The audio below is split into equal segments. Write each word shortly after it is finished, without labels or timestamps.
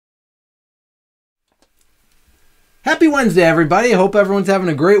Happy Wednesday, everybody. I hope everyone's having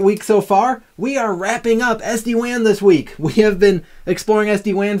a great week so far. We are wrapping up SD-WAN this week. We have been exploring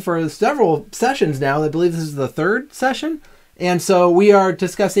SD-WAN for several sessions now. I believe this is the third session. And so we are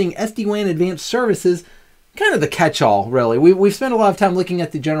discussing SD-WAN Advanced Services, kind of the catch-all, really. We've spent a lot of time looking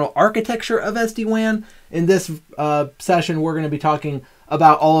at the general architecture of SD-WAN. In this session, we're going to be talking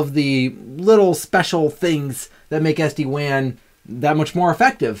about all of the little special things that make SD-WAN that much more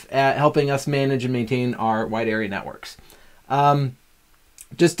effective at helping us manage and maintain our wide area networks.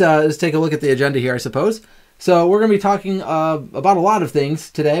 Just take a look at the agenda here, I suppose. So we're going to be talking about a lot of things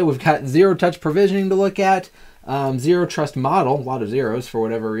today. We've got zero-touch provisioning to look at, zero-trust model, a lot of zeros for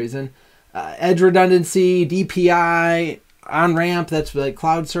whatever reason, edge redundancy, DPI, OnRamp, that's like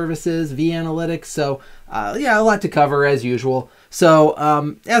cloud services, vAnalytics. So yeah, a lot to cover as usual.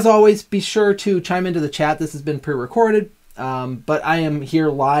 So as always, be sure to chime into the chat. This has been pre-recorded. But I am here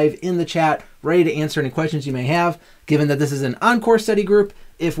live in the chat, ready to answer any questions you may have, given that this is an ENCOR study group.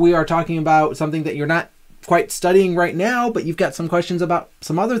 If we are talking about something that you're not quite studying right now, but you've got some questions about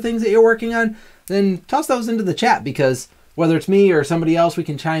some other things that you're working on, then toss those into the chat, because whether it's me or somebody else, we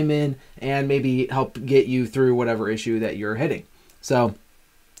can chime in and maybe help get you through whatever issue that you're hitting. So,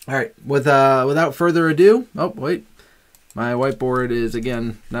 all right, without further ado, oh, wait, my whiteboard is,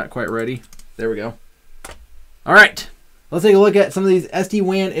 again, not quite ready. There we go. All right. Let's take a look at some of these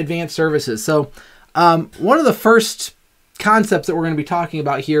SD-WAN advanced services. So one of the first concepts that we're going to be talking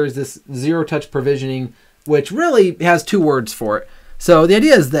about here is this zero-touch provisioning, which really has two words for it. So the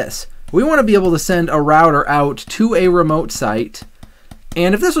idea is this. We want to be able to send a router out to a remote site.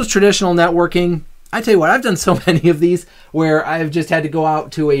 And if this was traditional networking, I tell you what, I've done so many of these where I've just had to go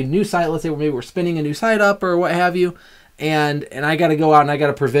out to a new site. Let's say maybe we're spinning a new site up or what have you. And I got to go out and I got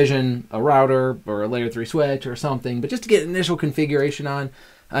to provision a router or a layer 3 switch or something, but just to get initial configuration on.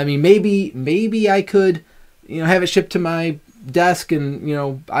 I mean, maybe I could, have it shipped to my desk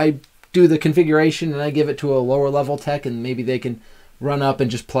and, I do the configuration and I give it to a lower level tech and maybe they can run up and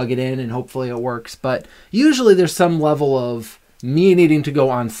just plug it in and hopefully it works. But usually there's some level of me needing to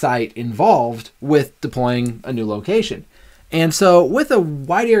go on site involved with deploying a new location. And so with a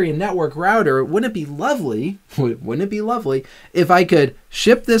wide area network router, wouldn't it be lovely if I could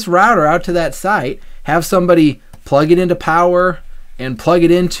ship this router out to that site, have somebody plug it into power and plug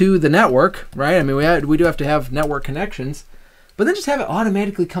it into the network, right? I mean, we do have to have network connections, but then just have it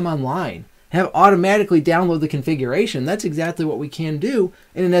automatically come online, have it automatically download the configuration. That's exactly what we can do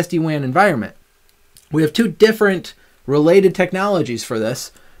in an SD-WAN environment. We have two different related technologies for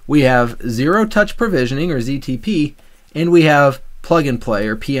this. We have zero-touch provisioning, or ZTP, and we have plug and play,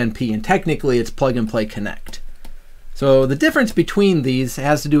 or PNP, and technically it's plug and play connect. So the difference between these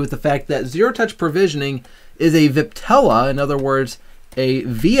has to do with the fact that zero-touch provisioning is a Viptela, in other words, a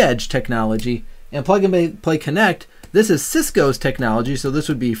vEdge technology, and plug and play connect, this is Cisco's technology, so this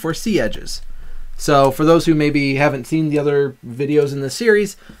would be for C-edges. So for those who maybe haven't seen the other videos in this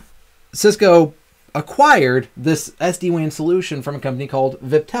series, Cisco acquired this SD-WAN solution from a company called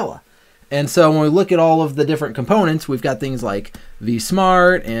Viptela. And so when we look at all of the different components, we've got things like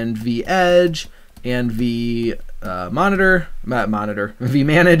vSmart and vEdge and vMonitor,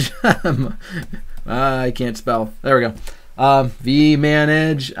 vManage. I can't spell. There we go.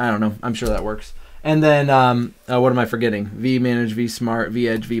 vManage. I don't know. I'm sure that works. And then what am I forgetting? vManage, vSmart,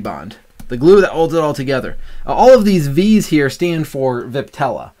 vEdge, vBond. The glue that holds it all together. All of these V's here stand for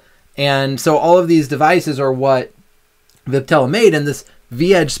Viptela. And so all of these devices are what Viptela made, and this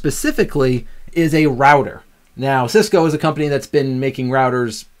vEdge specifically is a router. Now, Cisco is a company that's been making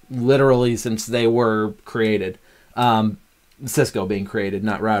routers literally since they were created. Cisco being created,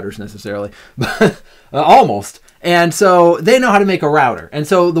 not routers necessarily, but almost. And so they know how to make a router. And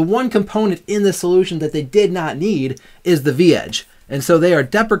so the one component in the solution that they did not need is the vEdge. And so they are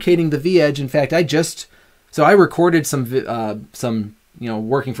deprecating the vEdge. In fact, I recorded some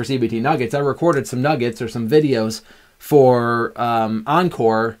working for CBT Nuggets, I recorded some nuggets or some videos for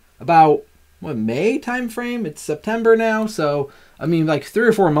ENCOR about May timeframe. It's September now, so I mean, like 3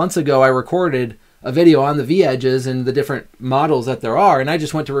 or 4 months ago, I recorded a video on the vEdges and the different models that there are, and I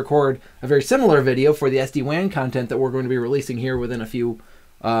just went to record a very similar video for the SD-WAN content that we're going to be releasing here within a few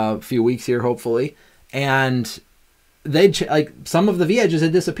weeks here, hopefully. And some of the vEdges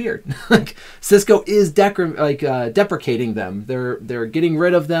had disappeared. Like Cisco is deprecating them. They're getting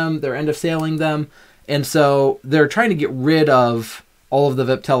rid of them. They're end of sailing them. And so they're trying to get rid of all of the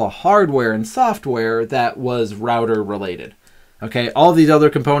Viptela hardware and software that was router related. Okay, all of these other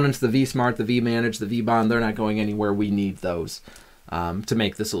components, the vSmart, the vManage, the vBond, they're not going anywhere. We need those to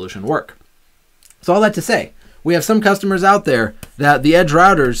make the solution work. So all that to say, we have some customers out there that the edge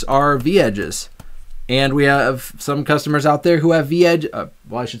routers are vEdges. And we have some customers out there who have V-Edge,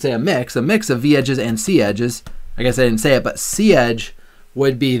 well, I should say a mix of V-Edges and C-Edges. I guess I didn't say it, but C-Edge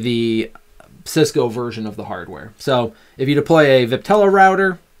would be the Cisco version of the hardware. So if you deploy a Viptela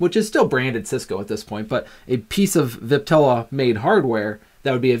router, which is still branded Cisco at this point, but a piece of Viptela-made hardware,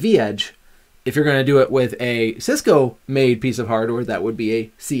 that would be a V-Edge. If you're going to do it with a Cisco-made piece of hardware, that would be a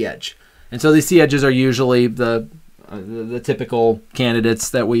C-Edge. And so these C-Edges are usually the typical candidates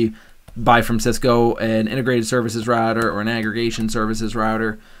that we buy from Cisco, an integrated services router or an aggregation services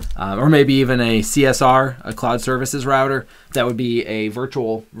router, or maybe even a CSR, a cloud services router. That would be a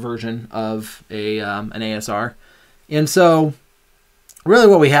virtual version of an ASR. And so really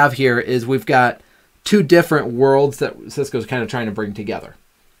what we have here is we've got two different worlds that Cisco's kind of trying to bring together.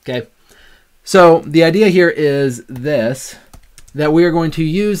 Okay, so the idea here is this, that we are going to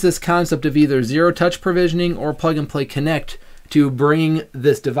use this concept of either zero-touch provisioning or plug-and-play connect to bring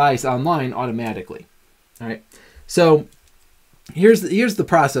this device online automatically. All right, so here's the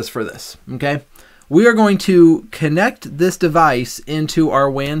process for this, okay? We are going to connect this device into our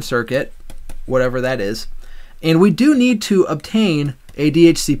WAN circuit, whatever that is, and we do need to obtain a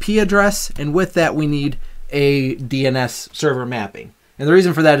DHCP address, and with that we need a DNS server mapping. And the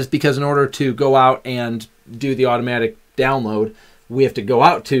reason for that is because in order to go out and do the automatic download, we have to go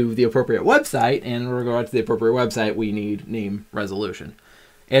out to the appropriate website, and in order to go out to the appropriate website, we need name resolution.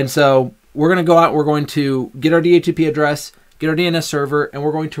 And so we're going to go out, we're going to get our DHCP address, get our DNS server, and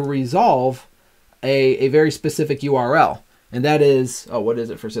we're going to resolve a very specific URL. And that is, oh, what is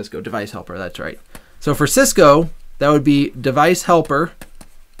it for Cisco? Device helper, that's right. So for Cisco, that would be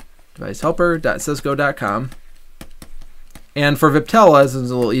devicehelper.cisco.com. And for Viptela, this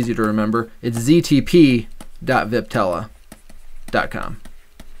is a little easy to remember, it's ztp.viptela.com.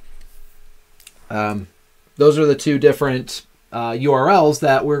 Those are the two different URLs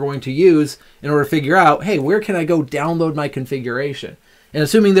that we're going to use in order to figure out, hey, where can I go download my configuration? And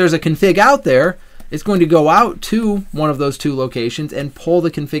assuming there's a config out there, it's going to go out to one of those two locations and pull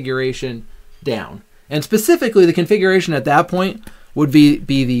the configuration down. And specifically, the configuration at that point would be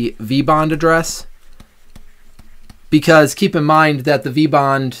the vBond address, because keep in mind that the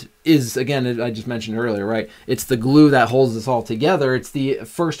vBond is, again, I just mentioned earlier, right? It's the glue that holds this all together. It's the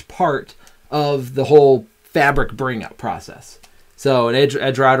first part of the whole fabric bring up process. So an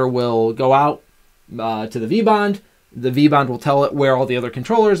edge router will go out to the vBond. The vBond will tell it where all the other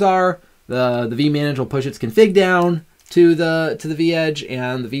controllers are. The vManage will push its config down to the vEdge,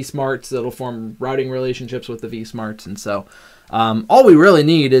 and the vSmarts, it'll form routing relationships with the vSmarts. And so all we really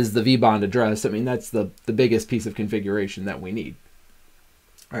need is the vBond address. I mean, that's the biggest piece of configuration that we need.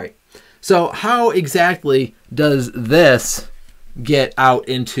 All right, so how exactly does this get out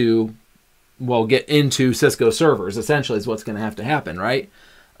into, well, get into Cisco servers, essentially is what's going to have to happen, right?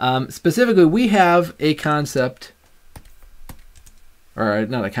 Specifically, we have a concept, or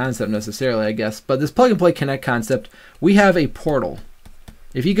not a concept necessarily, I guess, but this plug-and-play connect concept, we have a portal.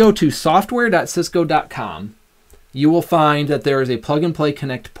 If you go to software.cisco.com, you will find that there is a plug-and-play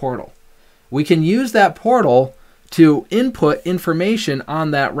connect portal. We can use that portal to input information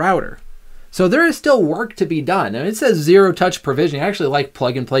on that router. So there is still work to be done. And it says zero-touch provisioning. I actually like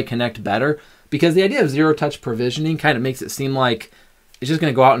plug-and-play connect better, because the idea of zero-touch provisioning kind of makes it seem like it's just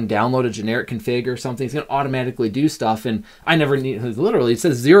going to go out and download a generic config or something. It's going to automatically do stuff. And I never need, literally, it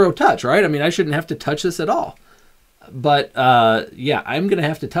says zero touch, right? I mean, I shouldn't have to touch this at all. But yeah, I'm going to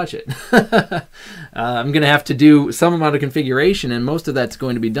have to touch it. I'm going to have to do some amount of configuration, and most of that's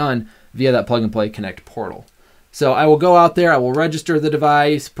going to be done via that plug-and-play connect portal. So I will go out there, I will register the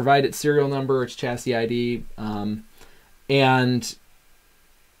device, provide its serial number, its chassis ID, and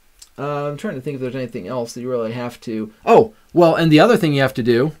I'm trying to think if there's anything else that you really have to. Oh, well, and the other thing you have to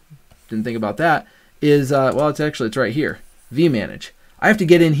do, didn't think about that, is, well, it's right here, vManage. I have to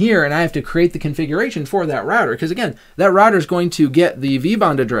get in here and I have to create the configuration for that router, because again, that router is going to get the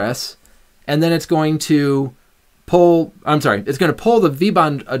vBond address, and then it's going to pull, it's going to pull the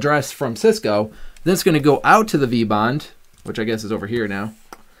vBond address from Cisco. Then it's going to go out to the vBond, which I guess is over here now.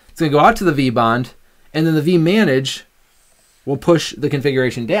 It's going to go out to the vBond, and then the vManage will push the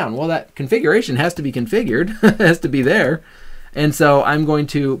configuration down. Well, that configuration has to be configured, it has to be there. And so I'm going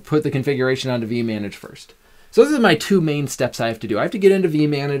to put the configuration onto vManage first. So this is my two main steps I have to do. I have to get into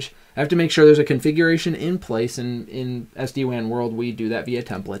vManage. I have to make sure there's a configuration in place. And in SD-WAN world, we do that via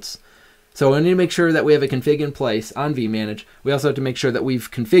templates. So I need to make sure that we have a config in place on vManage. We also have to make sure that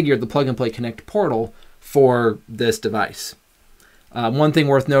we've configured the plug-and-play connect portal for this device. One thing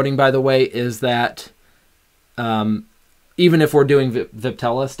worth noting, by the way, is that even if we're doing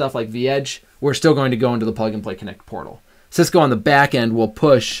Viptela stuff like vEdge, we're still going to go into the plug-and-play connect portal. Cisco on the back end will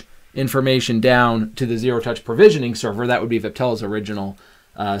push information down to the zero-touch provisioning server. That would be Viptela's original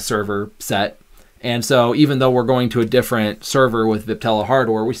server set. And so even though we're going to a different server with Viptela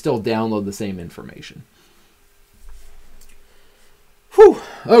hardware, we still download the same information. Whew.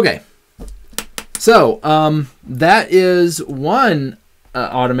 Okay. So that is one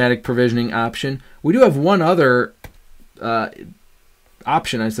automatic provisioning option. We do have one other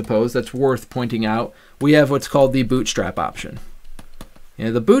option, I suppose, that's worth pointing out. We have what's called the bootstrap option.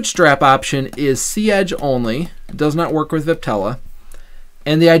 The bootstrap option is CEdge only. It does not work with Viptela.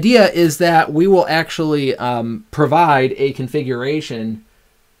 And the idea is that we will actually provide a configuration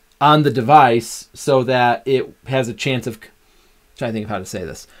on the device so that it has a chance of... I'm trying to think of how to say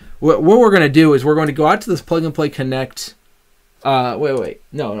this. What we're going to do is we're going to go out to this Plug and Play Connect...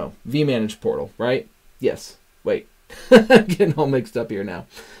 No. vManage portal, right? Yes. Wait. I'm getting all mixed up here now.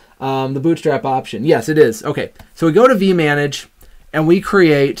 The bootstrap option. Yes, it is. Okay. So we go to vManage and we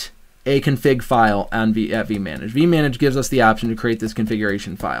create a config file on vManage. vManage gives us the option to create this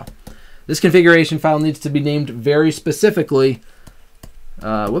configuration file. This configuration file needs to be named very specifically,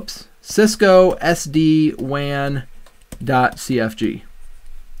 Cisco SD-WAN.cfg.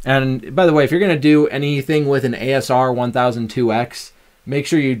 And by the way, if you're going to do anything with an ASR 1002X, make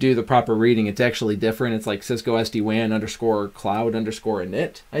sure you do the proper reading. It's actually different. It's like Cisco SD-WAN _cloud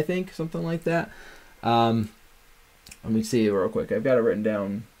 _init, I think, something like that. Let me see real quick. I've got it written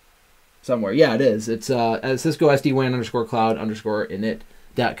down somewhere. Yeah, it is. It's Cisco SD-WAN _cloud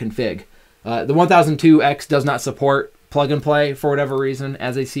 _init.config. The 1002X does not support plug and play for whatever reason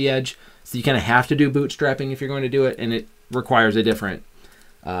as a CEdge, so you kind of have to do bootstrapping if you're going to do it, and it requires a different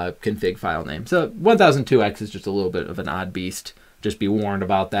config file name. So 1002X is just a little bit of an odd beast. Just be warned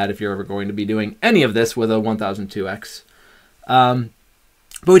about that if you're ever going to be doing any of this with a 1002X.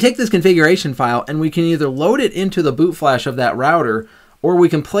 But we take this configuration file and we can either load it into the boot flash of that router, or we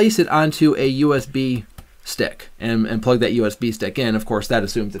can place it onto a USB stick and plug that USB stick in. Of course, that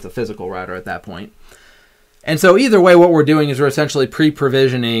assumes it's a physical router at that point. And so either way, what we're doing is we're essentially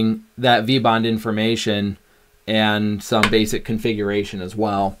pre-provisioning that vBond information and some basic configuration as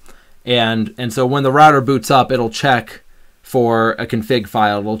well. And so when the router boots up, it'll check for a config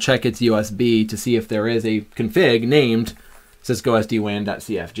file. It'll check its USB to see if there is a config named Cisco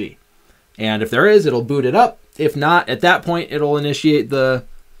SD-WAN.cfg. And if there is, it'll boot it up. If not, at that point, it'll initiate the,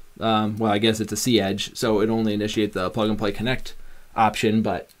 well, I guess it's a CEdge, so it'll only initiate the Plug and Play Connect option.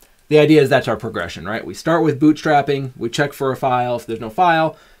 But the idea is that's our progression, right? We start with bootstrapping. We check for a file. If there's no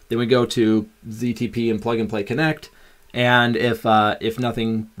file, then we go to ZTP and Plug and Play Connect. And if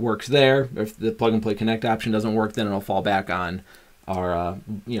nothing works there, if the Plug and Play Connect option doesn't work, then it'll fall back on our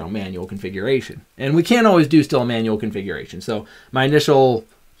manual configuration. And we can't always do still a manual configuration. So my initial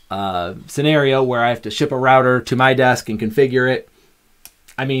scenario where I have to ship a router to my desk and configure it,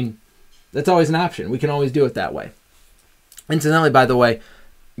 I mean, that's always an option. We can always do it that way. Incidentally, by the way,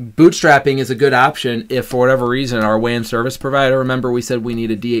 bootstrapping is a good option if for whatever reason our WAN service provider, remember we said we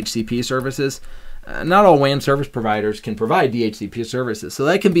needed DHCP services. Not all WAN service providers can provide DHCP services, so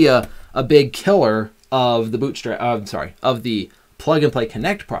that can be a big killer of the of the Plug and Play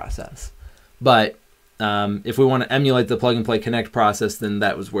Connect process. But if we want to emulate the Plug and Play Connect process, then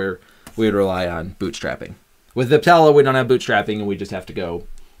that was where we would rely on bootstrapping. With Viptela, we don't have bootstrapping, and we just have to go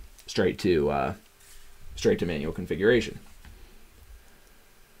straight to manual configuration.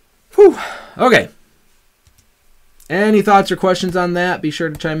 Whew. Okay. Any thoughts or questions on that? Be sure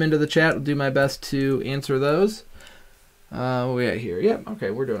to chime into the chat. I'll do my best to answer those. What we at here? Yep.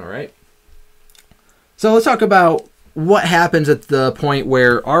 Okay, we're doing all right. So let's talk about what happens at the point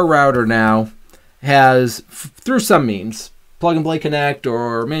where our router now has, through some means, Plug and Play Connect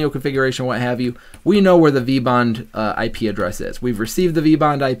or manual configuration, what have you, we know where the vBond IP address is. We've received the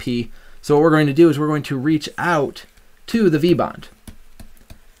vBond IP. So what we're going to do is we're going to reach out to the vBond.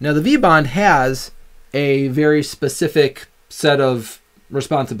 Now the vBond has a very specific set of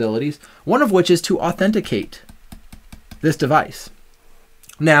responsibilities, one of which is to authenticate this device.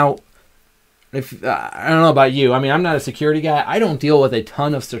 Now, if I don't know about you, I mean, I'm not a security guy. I don't deal with a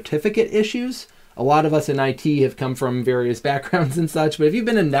ton of certificate issues. A lot of us in IT have come from various backgrounds and such, but if you've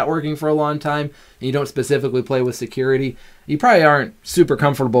been in networking for a long time and you don't specifically play with security, you probably aren't super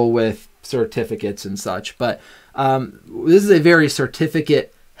comfortable with certificates and such. But this is a very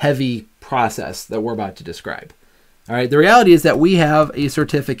certificate-heavy process that we're about to describe. All right, the reality is that we have a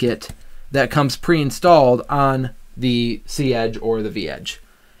certificate that comes pre-installed on the CEdge or the vEdge.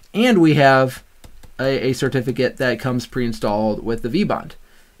 And we have a certificate that comes pre-installed with the vBond.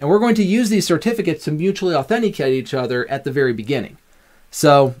 And we're going to use these certificates to mutually authenticate each other at the very beginning.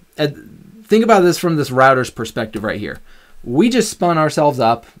 So think about this from this router's perspective right here. we just spun ourselves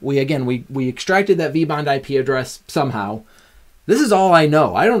up. We extracted that vBond IP address somehow. This is all I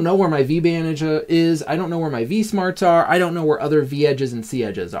know. I don't know where my vManage is. I don't know where my vSmarts are. I don't know where other vEdges and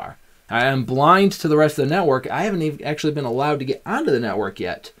cEdges are. I am blind to the rest of the network. I haven't even actually been allowed to get onto the network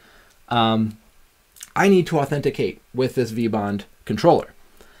yet. I need to authenticate with this vBond controller.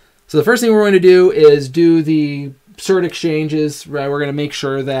 So the first thing we're going to do is do the cert exchanges. Right? We're going to make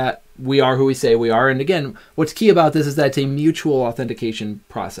sure that we are who we say we are. And again, what's key about this is that it's a mutual authentication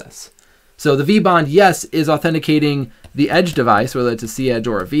process. So the vBond, yes, is authenticating the edge device, whether it's a cEdge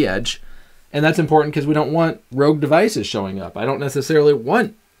or a vEdge. And that's important because we don't want rogue devices showing up. I don't necessarily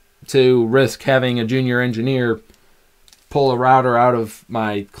want to risk having a junior engineer pull a router out of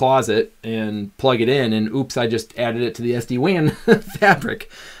my closet and plug it in, and oops, I just added it to the SD-WAN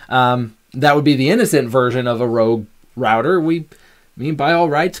fabric. That would be the innocent version of a rogue router. I mean, by all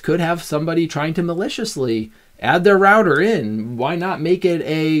rights, could have somebody trying to maliciously add their router in. Why not make it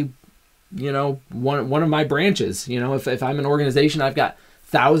a, one of my branches? If I'm an organization, I've got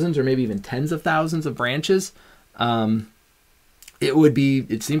thousands or maybe even tens of thousands of branches. It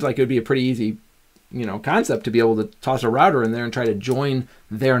seems like it would be a pretty easy, concept to be able to toss a router in there and try to join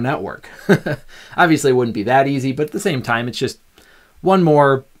their network. Obviously, it wouldn't be that easy, but at the same time, it's just one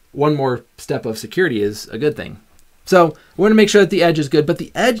more step of security is a good thing. So we want to make sure that the edge is good, but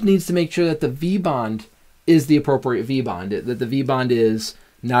the edge needs to make sure that the vBond is the appropriate vBond, that the vBond is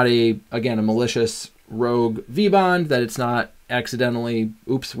not a malicious rogue vBond, that it's not accidentally,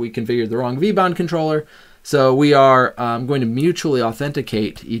 oops, we configured the wrong vBond controller. So we are going to mutually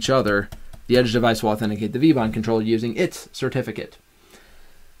authenticate each other. The edge device will authenticate the vBond controller using its certificate.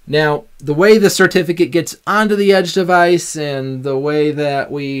 Now, the way the certificate gets onto the edge device and the way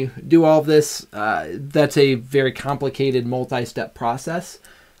that we do all of this, that's a very complicated multi-step process.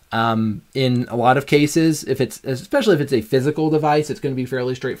 In a lot of cases, especially if it's a physical device, it's going to be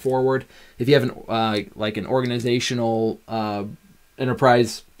fairly straightforward. If you have an organizational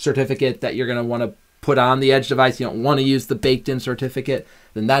enterprise certificate that you're going to want to put on the edge device, you don't want to use the baked-in certificate,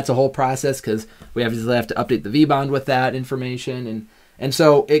 then that's a whole process because we obviously have to update the vBond with that information. And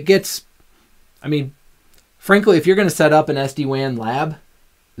so it gets, frankly, if you're going to set up an SD-WAN lab,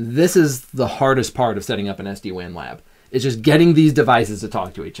 this is the hardest part of setting up an SD-WAN lab. It's just getting these devices to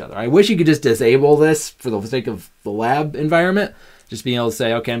talk to each other. I wish you could just disable this for the sake of the lab environment. Just being able to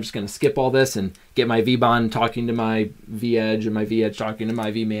say, okay, I'm just going to skip all this and get my vBond talking to my vEdge and my vEdge talking to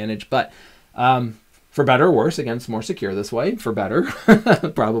my vManage. But for better or worse, again, it's more secure this way. For better,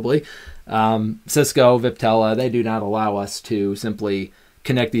 probably. Cisco, Viptela, they do not allow us to simply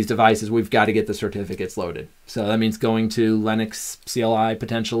connect these devices. We've got to get the certificates loaded. So that means going to Linux CLI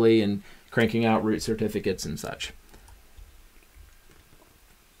potentially and cranking out root certificates and such.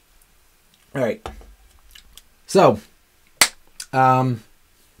 All right. So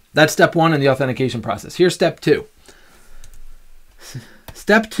that's step one in the authentication process. Here's step two.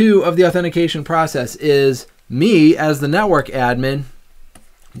 Step two of the authentication process is me as the network admin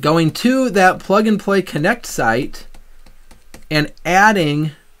going to that plug and play connect site and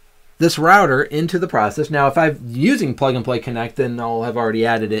adding this router into the process. Now, if I'm using plug and play connect, then I'll have already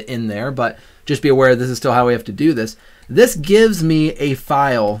added it in there, but just be aware this is still how we have to do this. This gives me a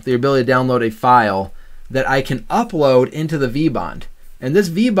file, the ability to download a file that I can upload into the vBond. And this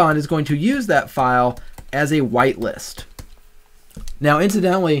vBond is going to use that file as a whitelist. Now,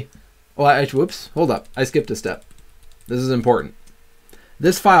 incidentally, whoops, hold up. I skipped a step. This is important.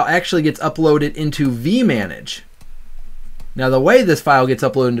 This file actually gets uploaded into vManage. Now, the way this file gets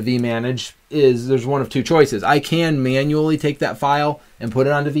uploaded into vManage is there's one of two choices. I can manually take that file and put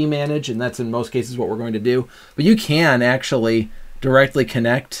it onto vManage, and that's in most cases what we're going to do. But you can actually directly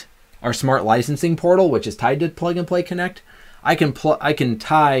connect our smart licensing portal, which is tied to Plug and Play Connect. I can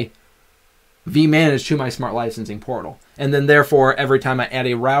tie vManage to my smart licensing portal. And then therefore, every time I add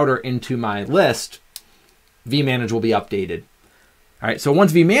a router into my list, vManage will be updated. All right, so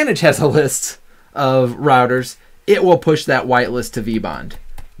once vManage has a list of routers, it will push that whitelist to vBond.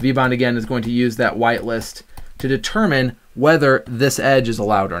 vBond, again, is going to use that whitelist to determine whether this edge is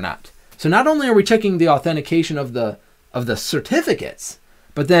allowed or not. So not only are we checking the authentication of the certificates,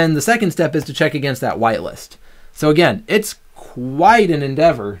 but then the second step is to check against that whitelist. So again, it's quite an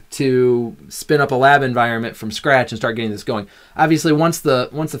endeavor to spin up a lab environment from scratch and start getting this going. Obviously, once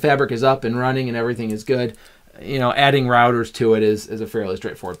the fabric is up and running and everything is good, adding routers to it is a fairly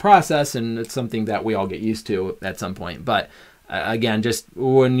straightforward process, and it's something that we all get used to at some point. But again, just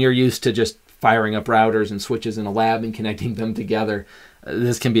when you're used to just firing up routers and switches in a lab and connecting them together,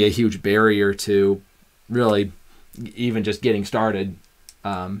 this can be a huge barrier to really even just getting started,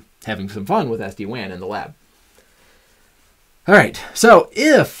 having some fun with SD-WAN in the lab. All right, so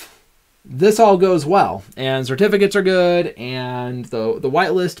if this all goes well and certificates are good and the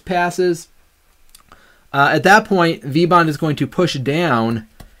whitelist passes, at that point, vBond is going to push down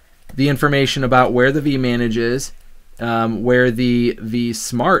the information about where the vManage is, where the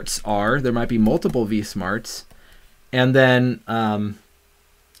vSmarts are. There might be multiple vSmarts, and then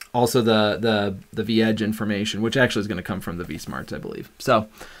also the vEdge information, which actually is going to come from the vSmarts, I believe. So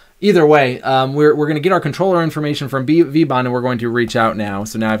either way, we're going to get our controller information from vBond, and we're going to reach out now.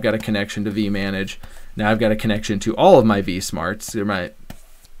 So now I've got a connection to vManage. Now I've got a connection to all of my vSmarts.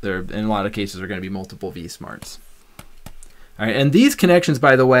 There in a lot of cases are going to be multiple vSmarts. All right, and these connections,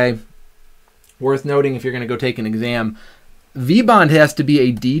 by the way, worth noting if you're going to go take an exam, vBond has to be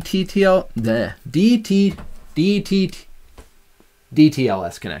a DTLS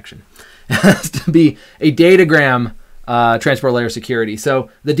connection. It has to be a datagram transport layer security. So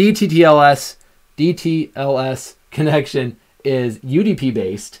the DTLS connection is UDP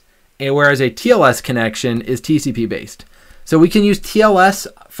based, and whereas a TLS connection is TCP based. So we can use TLS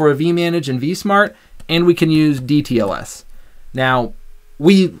for vManage and vSmart, and we can use DTLS. Now,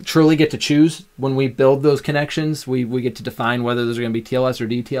 we truly get to choose when we build those connections. We get to define whether those are going to be TLS or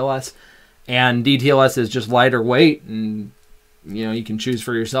DTLS. And DTLS is just lighter weight, and you can choose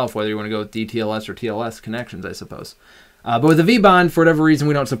for yourself whether you want to go with DTLS or TLS connections, I suppose. But with the vBond, for whatever reason,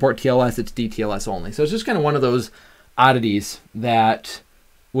 we don't support TLS. It's DTLS only. So it's just kind of one of those oddities that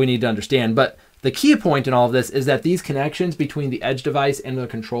we need to understand. But the key point in all of this is that these connections between the edge device and the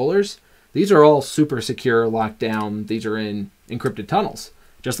controllers, these are all super secure, locked down. These are in encrypted tunnels.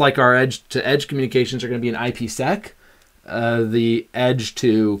 Just like our edge-to-edge communications are going to be in IPsec, the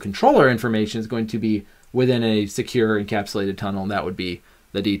edge-to-controller information is going to be within a secure encapsulated tunnel, and that would be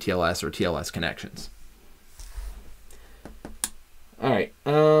the DTLS or TLS connections. All right.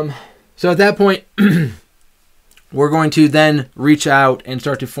 So at that point, we're going to then reach out and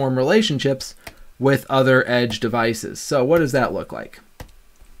start to form relationships with other edge devices. So what does that look like?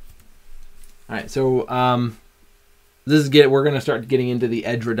 All right, so we're going to start getting into the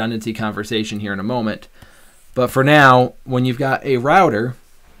edge redundancy conversation here in a moment. But for now, when you've got a router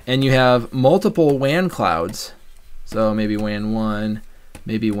and you have multiple WAN clouds, so maybe WAN 1,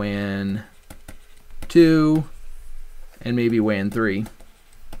 maybe WAN 2, and maybe WAN 3.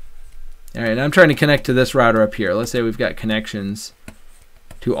 All right, I'm trying to connect to this router up here. Let's say we've got connections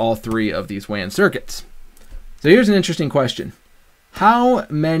to all 3 of these WAN circuits. So here's an interesting question. How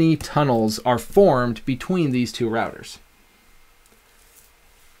many tunnels are formed between these 2 routers?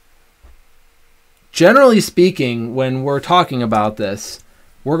 Generally speaking, when we're talking about this,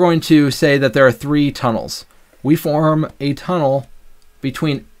 we're going to say that there are 3 tunnels. We form a tunnel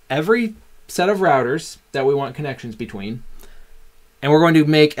between every set of routers that we want connections between, and we're going to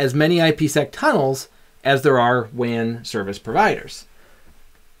make as many IPsec tunnels as there are WAN service providers.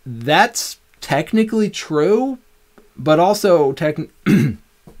 That's technically true, but also with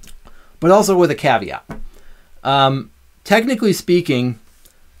a caveat. Technically speaking,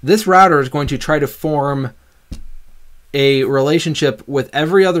 this router is going to try to form a relationship with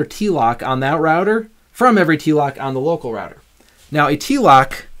every other TLOC on that router from every TLOC on the local router. Now, a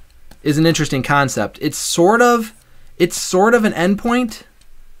TLOC is an interesting concept. It's sort of an endpoint.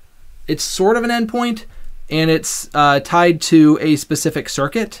 It's sort of an endpoint, and it's tied to a specific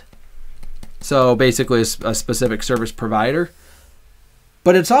circuit. So basically a specific service provider.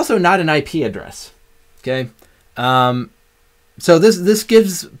 But it's also not an IP address. Okay. So this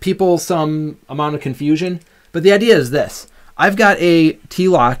gives people some amount of confusion. But the idea is this. I've got a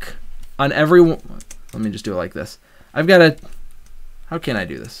TLOC on every one. Let me just do it like this. I've got a... How can I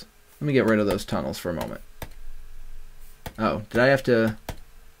do this? Let me get rid of those tunnels for a moment. Oh, did I have to...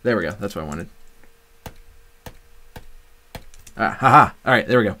 There we go. That's what I wanted. Haha. All right,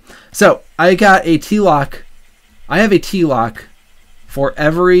 there we go. So I got a TLOC. I have a TLOC for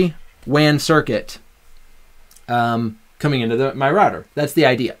every WAN circuit coming into my router. That's the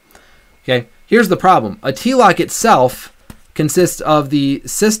idea. Okay. Here's the problem. A TLOC itself consists of the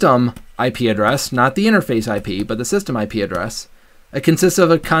system IP address, not the interface IP, but the system IP address. It consists of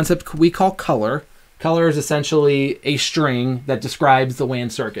a concept we call color. Color is essentially a string that describes the WAN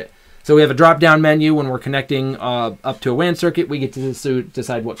circuit. So we have a drop-down menu when we're connecting up to a WAN circuit. We get to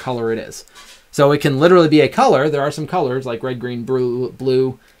decide what color it is. So it can literally be a color. There are some colors like red, green,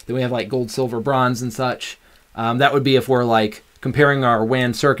 blue. Then we have like gold, silver, bronze, and such. That would be if we're like comparing our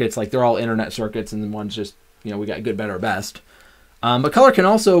WAN circuits, like they're all internet circuits, and then one's just, we got good, better, best. But color can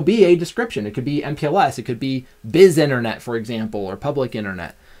also be a description. It could be MPLS. It could be biz internet, for example, or public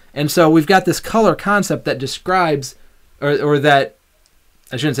internet. And so we've got this color concept that describes or that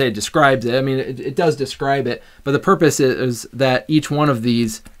I shouldn't say it describes it. I mean, it does describe it, but the purpose is that each one of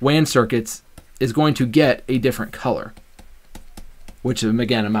these WAN circuits is going to get a different color, which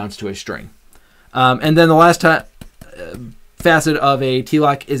again amounts to a string. And then the last facet of a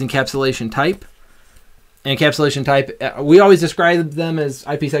TLOC is encapsulation type. Encapsulation type, we always describe them as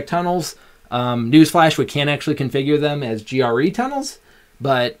IPsec tunnels. Newsflash, we can't actually configure them as GRE tunnels,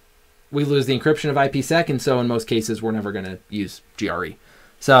 but we lose the encryption of IPsec, and so in most cases we're never going to use GRE.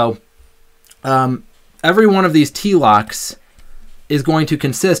 So every one of these TLOCs is going to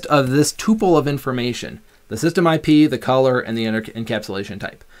consist of this tuple of information: the system IP, the color, and the encapsulation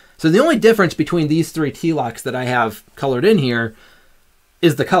type. So the only difference between these three TLOCs that I have colored in here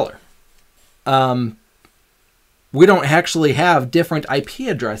is the color. We don't actually have different IP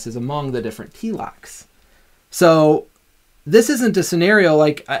addresses among the different TLOCs. So this isn't a scenario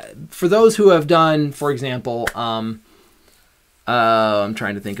like, for those who have done, for example, I'm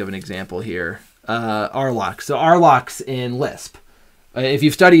trying to think of an example here, RLOCs. So RLOCs in Lisp. If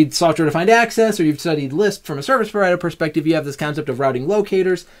you've studied software-defined access or you've studied Lisp from a service provider perspective, you have this concept of routing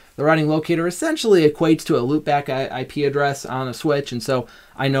locators. The routing locator essentially equates to a loopback IP address on a switch, and so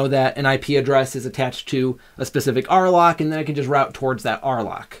I know that an IP address is attached to a specific RLOC, and then I can just route towards that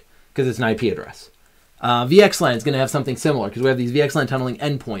RLOC because it's an IP address. VXLAN is going to have something similar because we have these VXLAN tunneling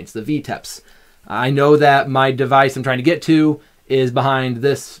endpoints, the VTEPs. I know that my device I'm trying to get to is behind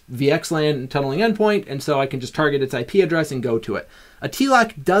this VXLAN tunneling endpoint, and so I can just target its IP address and go to it. A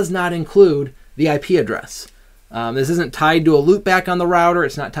TLOC does not include the IP address. This isn't tied to a loopback on the router.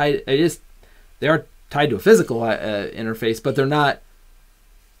 It's not tied. They are tied to a physical interface, but they're not.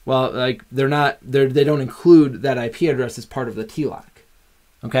 Well, like they don't include that IP address as part of the TLOC.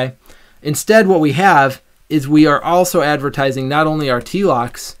 Okay. Instead, what we have is we are also advertising not only our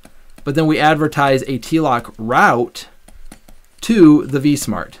TLOCs, but then we advertise a TLOC route to the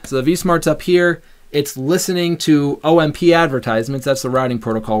vSmart. So the vSmart's up here. It's listening to OMP advertisements. That's the routing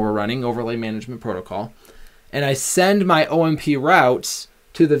protocol we're running, Overlay Management Protocol. And I send my OMP routes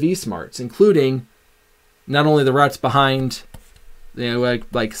to the vSmarts, including not only the routes behind, like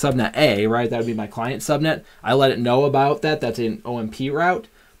subnet A, right? That would be my client subnet. I let it know about that. That's an OMP route.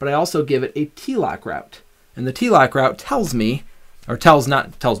 But I also give it a TLOC route. And the TLOC route tells me, or tells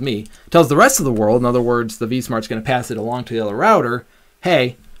the rest of the world, in other words, the vSmart's going to pass it along to the other router,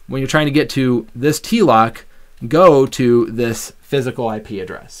 hey, when you're trying to get to this TLOC, go to this physical IP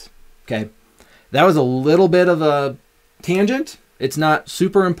address. Okay, that was a little bit of a tangent. It's not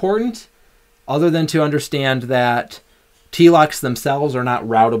super important, other than to understand that TLOCs themselves are not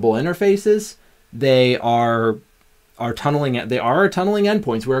routable interfaces. They are tunneling. They are tunneling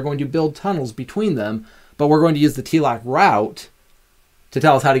endpoints. We're going to build tunnels between them, but we're going to use the TLOC route to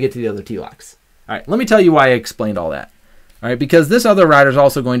tell us how to get to the other TLOCs. All right, let me tell you why I explained all that. All right, because this other router is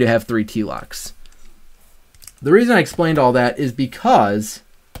also going to have 3 TLOCs. The reason I explained all that is because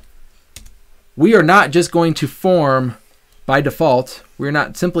we are not just going to form, by default, we're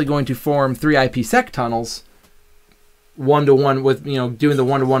not simply going to form 3 IPsec tunnels one-to-one with, doing the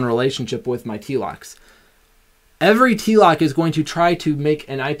one-to-one relationship with my TLOCs. Every TLOC is going to try to make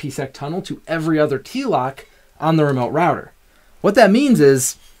an IPsec tunnel to every other TLOC on the remote router. What that means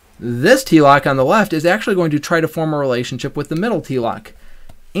is this TLOC on the left is actually going to try to form a relationship with the middle TLOC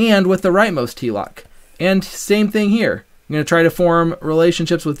and with the rightmost TLOC. And same thing here. I'm going to try to form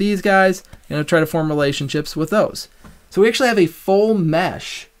relationships with these guys. I'm going to try to form relationships with those. So we actually have a full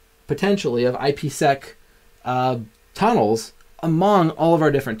mesh, potentially, of IPsec tunnels among all of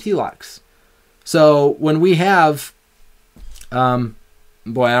our different TLOCs. So when we have, boy,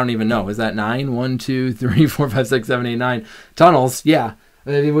 I don't even know. Is that 9? 1, 2, 3, 4, 5, 6, 7, 8, 9 tunnels? Yeah.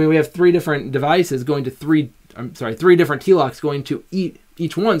 We have 3 different devices going to 3 different TLOCs going to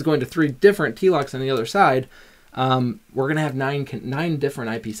each one's going to 3 different TLOCs on the other side. We're going to have 9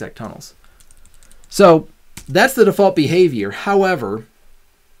 different IPsec tunnels. So that's the default behavior. However,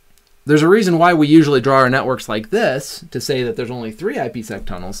 there's a reason why we usually draw our networks like this to say that there's only 3 IPsec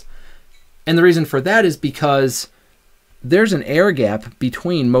tunnels. And the reason for that is because there's an air gap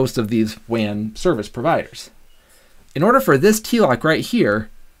between most of these WAN service providers. In order for this TLOC right here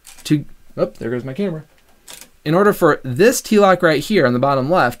to, oh, there goes my camera. In order for this TLOC right here on the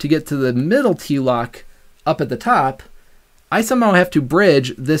bottom left to get to the middle TLOC up at the top, I somehow have to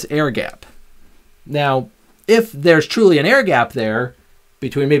bridge this air gap. Now, if there's truly an air gap there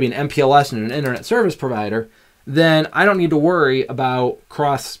between maybe an MPLS and an internet service provider, then I don't need to worry about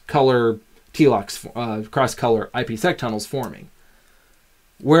cross-color TLOCs, cross-color IPsec tunnels forming.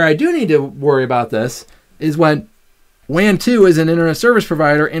 Where I do need to worry about this is when WAN 2 is an internet service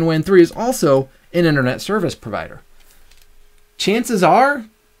provider and WAN 3 is also an internet service provider. chances are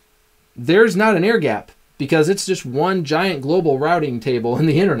there's not an air gap because it's just one giant global routing table in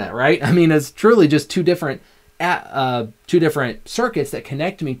the internet, right? I mean, it's truly just two different circuits that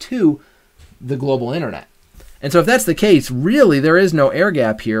connect me to the global internet. And so if that's the case, really there is no air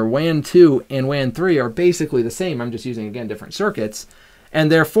gap here. WAN 2 and WAN 3 are basically the same. I'm just using, again, different circuits.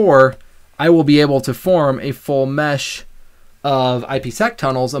 And therefore, I will be able to form a full mesh of IPsec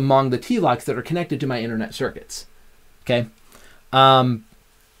tunnels among the TLOCs that are connected to my internet circuits. Okay?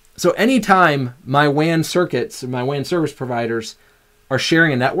 So anytime my WAN circuits, my WAN service providers are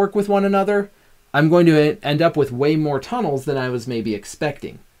sharing a network with one another, I'm going to end up with way more tunnels than I was maybe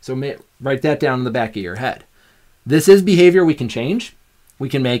expecting. So write that down in the back of your head. This is behavior we can change. We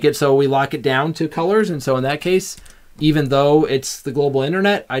can make it so we lock it down to colors. And so in that case, even though it's the global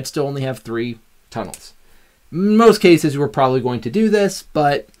internet, I'd still only have 3 tunnels. In most cases, we're probably going to do this,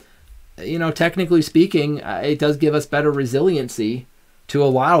 but you know, technically speaking, it does give us better resiliency to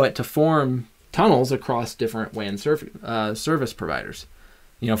allow it to form tunnels across different WAN service providers.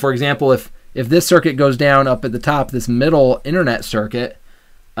 You know, for example, if this circuit goes down up at the top, this middle internet circuit,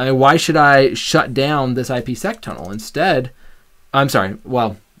 why should I shut down this IPsec tunnel? Instead,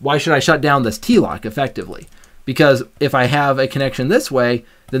 why should I shut down this TLOC effectively? Because if I have a connection this way,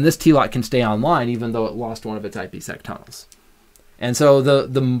 then this TLOC can stay online even though it lost one of its IPsec tunnels. And so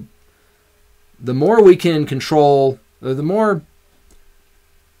the more we can control, the more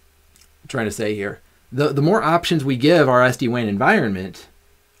the more options we give our SD-WAN environment,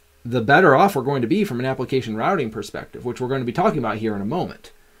 the better off we're going to be from an application routing perspective, which we're going to be talking about here in a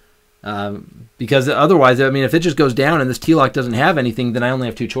moment. Because otherwise, I mean, if it just goes down and this TLOC doesn't have anything, then I only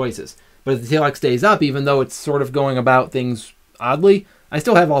have 2 choices. But if the TLOC stays up, even though it's sort of going about things oddly, I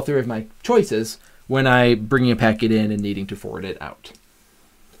still have all 3 of my choices when I bring a packet in and needing to forward it out.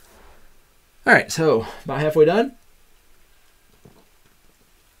 All right, so about halfway done.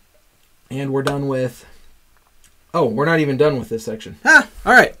 And we're done with, oh, we're not even done with this section. All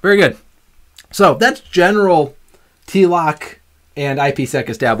right, very good. So that's general TLOC and IPsec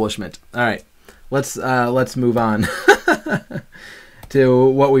establishment. All right, let's move on to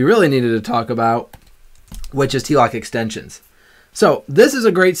what we really needed to talk about, which is TLOC extensions. So this is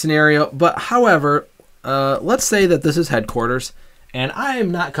a great scenario, but however, let's say that this is headquarters, and I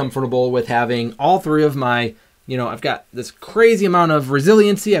am not comfortable with having all 3 of my, you know, I've got this crazy amount of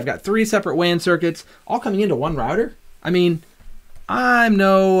resiliency. I've got 3 separate WAN circuits all coming into one router. I mean, I'm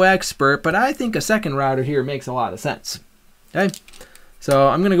no expert, but I think a second router here makes a lot of sense. Okay, so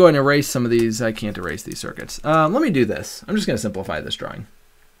I'm going to go ahead and erase some of these. I can't erase these circuits. Let me do this. I'm just going to simplify this drawing.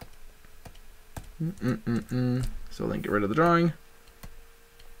 So then get rid of the drawing.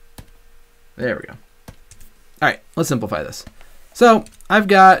 There we go. All right, let's simplify this. So I've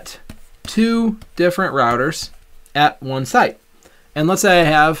got 2 different routers at one site. And let's say I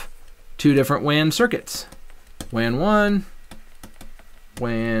have 2 different WAN circuits. WAN 1,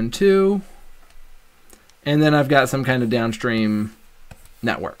 WAN 2, and then I've got some kind of downstream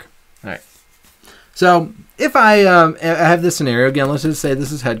network. All right. So if I have this scenario, again, let's just say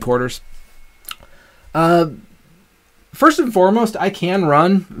this is headquarters. First and foremost, I can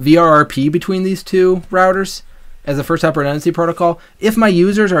run VRRP between these 2 routers as a first hop redundancy protocol. If my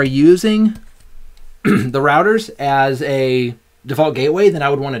users are using the routers as a default gateway, then I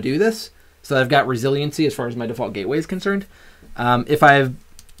would want to do this. So I've got resiliency as far as my default gateway is concerned. If I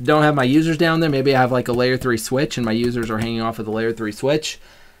don't have my users down there, maybe I have like a layer 3 switch and my users are hanging off of the layer 3 switch,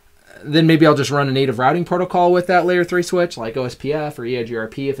 then maybe I'll just run a native routing protocol with that layer 3 switch, like OSPF or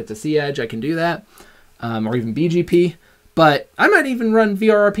EdgeERP. If it's a C-Edge, I can do that, or even BGP. But I might even run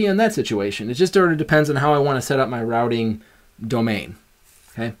VRRP in that situation. It just sort of depends on how I want to set up my routing domain.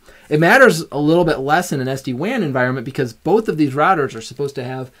 Okay, it matters a little bit less in an SD-WAN environment because both of these routers are supposed to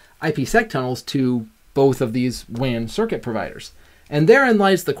have IPsec tunnels to both of these WAN circuit providers. And therein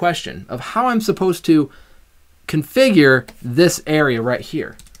lies the question of how I'm supposed to configure this area right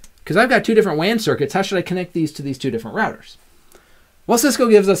here. Because I've got 2 different WAN circuits, how should I connect these to these 2 different routers? Well, Cisco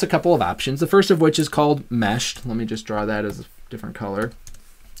gives us a couple of options, the first of which is called meshed. Let me just draw that as a different color.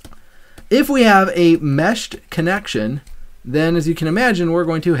 If we have a meshed connection, then as you can imagine, we're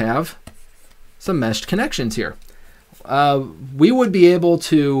going to have some meshed connections here. We would be able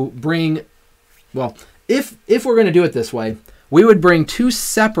to bring, well, if we're going to do it this way, we would bring 2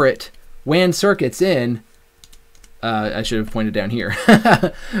 separate WAN circuits in. I should have pointed down here.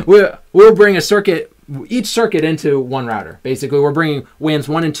 We'll bring a circuit, each circuit into one router. Basically, we're bringing WANs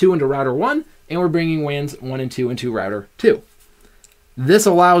 1 and 2 into router 1, and we're bringing WANs 1 and 2 into router 2. This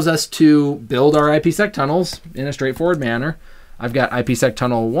allows us to build our IPsec tunnels in a straightforward manner. I've got IPsec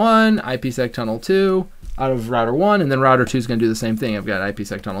tunnel 1, IPsec tunnel 2, out of router 1, and then router 2 is going to do the same thing. I've got an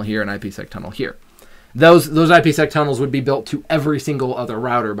IPsec tunnel here and IPsec tunnel here. Those IPsec tunnels would be built to every single other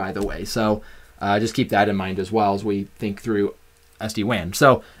router, by the way. So just keep that in mind as well as we think through SD-WAN.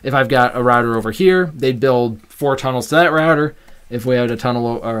 So if I've got a router over here, they'd build 4 tunnels to that router. If we had a tunnel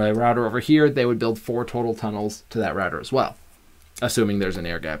or a router over here, they would build 4 total tunnels to that router as well, assuming there's an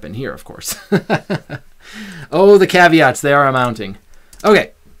air gap in here, of course. Oh, the caveats, they are mounting.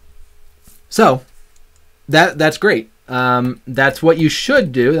 Okay, so that's great. That's what you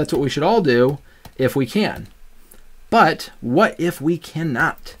should do. That's what we should all do if we can. But what if we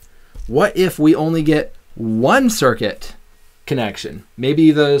cannot? What if we only get one circuit connection?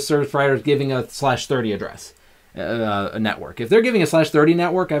 Maybe the service provider is giving a /30 address, a network. If they're giving a /30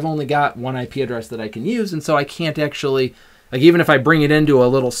 network, I've only got one IP address that I can use, and so I can't actually, like, even if I bring it into a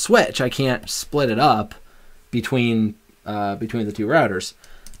little switch, I can't split it up between the 2 routers.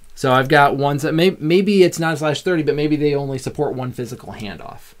 So I've got ones that maybe it's not /30, but maybe they only support one physical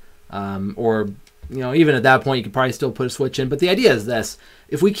handoff. Or, even at that point, you could probably still put a switch in. But the idea is this: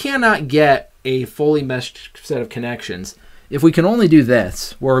 if we cannot get a fully meshed set of connections, if we can only do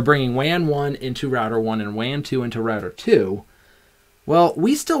this, where we're bringing WAN 1 into router 1 and WAN 2 into router 2, well,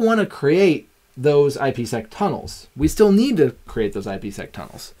 we still want to create those IPsec tunnels. We still need to create those IPsec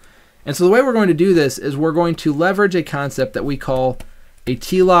tunnels. And so the way we're going to do this is we're going to leverage a concept that we call a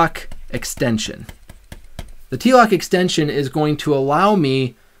TLOC extension. The TLOC extension is going to allow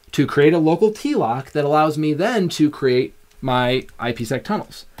me to create a local TLOC that allows me then to create my IPsec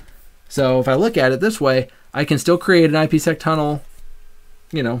tunnels. So if I look at it this way, I can still create an IPsec tunnel,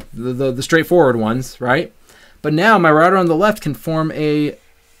 the straightforward ones, right? But now my router on the left can form a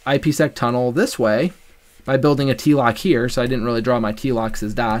IPsec tunnel this way by building a TLOC here. So I didn't really draw my TLOCs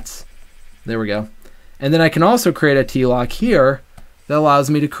as dots. There we go. And then I can also create a TLOC here that allows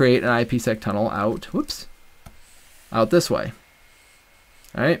me to create an IPsec tunnel out this way.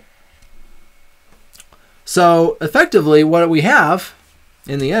 All right. So effectively what we have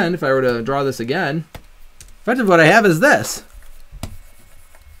in the end, if I were to draw this again, effectively what I have is this.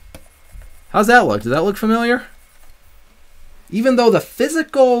 How's that look? Does that look familiar? Even though the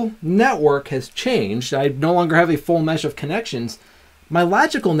physical network has changed, I no longer have a full mesh of connections, my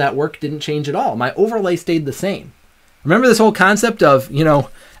logical network didn't change at all. My overlay stayed the same. Remember this whole concept of,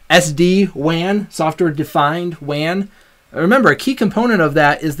 SD-WAN, software-defined WAN? Remember, a key component of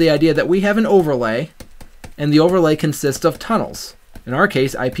that is the idea that we have an overlay, and the overlay consists of tunnels. In our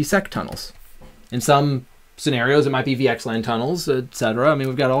case, IPsec tunnels. In some scenarios, it might be VXLAN tunnels, etc. I mean,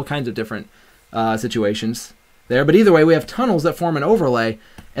 we've got all kinds of different situations there. But either way, we have tunnels that form an overlay,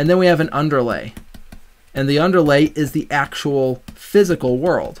 and then we have an underlay. And the underlay is the actual physical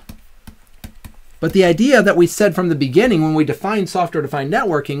world. But the idea that we said from the beginning when we defined software-defined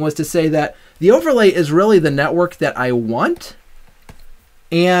networking was to say that the overlay is really the network that I want,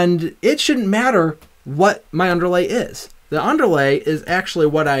 and it shouldn't matter what my underlay is. The underlay is actually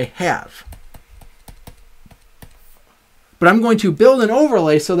what I have. But I'm going to build an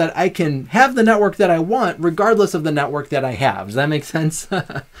overlay so that I can have the network that I want regardless of the network that I have. Does that make sense?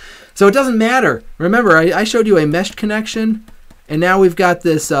 So it doesn't matter. Remember, I showed you a meshed connection, and now we've got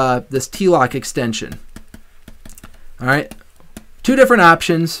this, this TLOC extension. All right, 2 different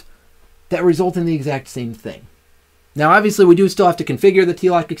options that result in the exact same thing. Now, obviously, we do still have to configure the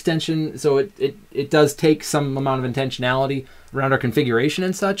TLOC extension, so it does take some amount of intentionality around our configuration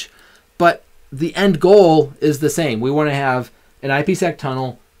and such, but the end goal is the same. We want to have an IPsec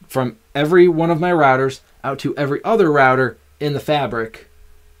tunnel from every one of my routers out to every other router in the fabric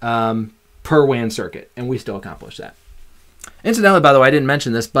per WAN circuit, and we still accomplish that. Incidentally, by the way, I didn't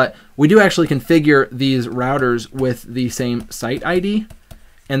mention this, but we do actually configure these routers with the same site ID,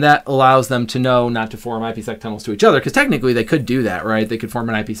 and that allows them to know not to form IPsec tunnels to each other, because technically they could do that, right? They could form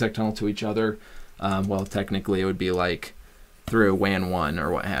an IPsec tunnel to each other. Well, technically it would be like through WAN 1 or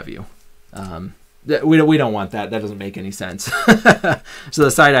what have you. We don't want that. That doesn't make any sense. So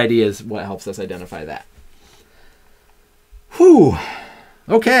the site ID is what helps us identify that. Whew.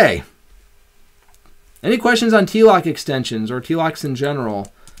 Okay. Any questions on TLOC extensions or TLOCs in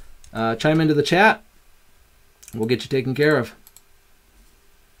general? Chime into the chat. We'll get you taken care of.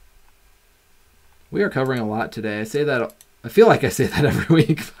 We are covering a lot today. I feel like I say that every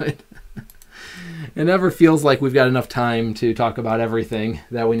week, but it never feels like we've got enough time to talk about everything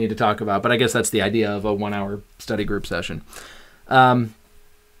that we need to talk about. But I guess that's the idea of a 1-hour study group session. Let's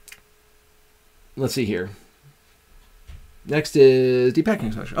see here. Next is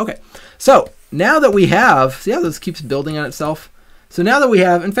depackaging session. Okay, so now that we have, see how this keeps building on itself? So now that we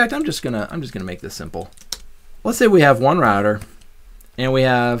have, in fact, I'm just gonna make this simple. Let's say we have one router and we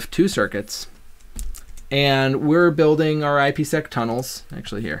have 2 circuits, And we're building our IPsec tunnels.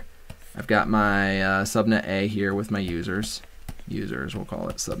 Actually, here, I've got my subnet A here with my users. Users, we'll call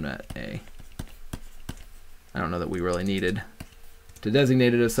it subnet A. I don't know that we really needed to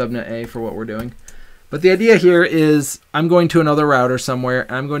designate it as subnet A for what we're doing. But the idea here is I'm going to another router somewhere.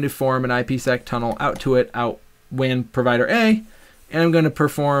 I'm going to form an IPsec tunnel out to it, out WAN provider A, and I'm going to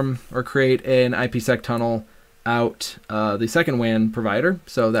perform or create an IPsec tunnel out the second WAN provider.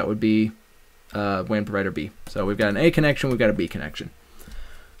 So that would be WAN provider B. So we've got an A connection, we've got a B connection.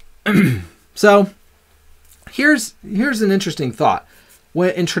 So here's an interesting thought.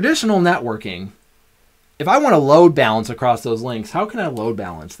 When in traditional networking, if I want to load balance across those links, how can I load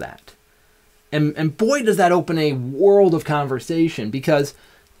balance that? And boy, does that open a world of conversation, because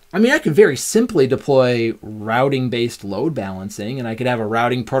I mean, I could very simply deploy routing-based load balancing, and I could have a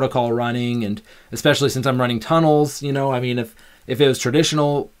routing protocol running, and especially since I'm running tunnels, you know, I mean, if it was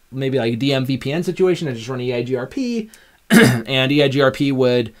traditional, maybe like a DM VPN situation, I just run EIGRP, and EIGRP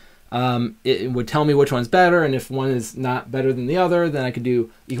would it would tell me which one's better, and if one is not better than the other, then I could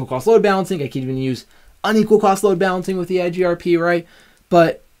do equal cost load balancing. I could even use unequal cost load balancing with EIGRP, right?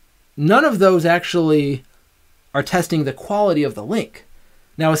 But none of those actually are testing the quality of the link.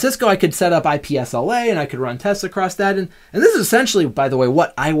 Now with Cisco, I could set up IPSLA and I could run tests across that. And this is essentially, by the way,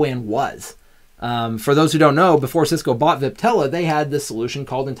 what IWAN was. For those who don't know, before Cisco bought Viptela, they had this solution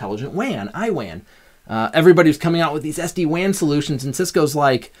called Intelligent WAN, IWAN. Everybody was coming out with these SD-WAN solutions, and Cisco's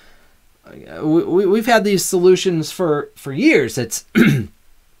like, we've had these solutions for years. It's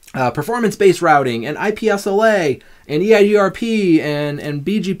performance-based routing and IPSLA and EIGRP and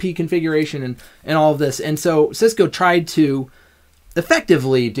BGP configuration and all of this. And so Cisco tried to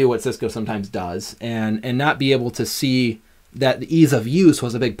effectively do what Cisco sometimes does and not be able to see that the ease of use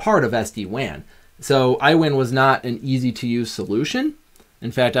was a big part of SD-WAN. So IWAN was not an easy-to-use solution.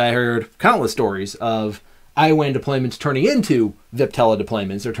 In fact, I heard countless stories of IWAN deployments turning into Viptela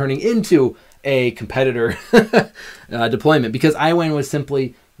deployments or turning into a competitor deployment because IWAN was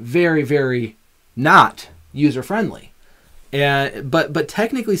simply very, very not user-friendly. But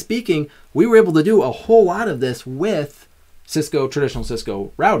technically speaking, we were able to do a whole lot of this with traditional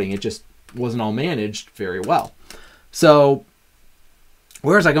Cisco routing. It just wasn't all managed very well. So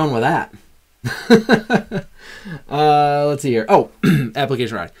where was I going with that? Let's see here. Oh,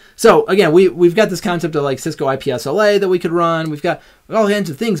 application routing. So again, we've got this concept of like Cisco IPSLA that we could run. We've got all kinds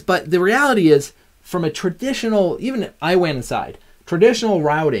of things. But the reality is, from a traditional, even IWAN aside, traditional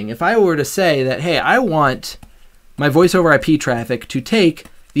routing, if I were to say that, hey, I want my voice over IP traffic to take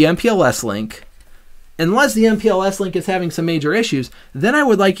the MPLS link, unless the MPLS link is having some major issues, then I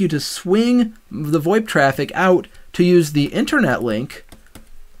would like you to swing the VoIP traffic out to use the internet link.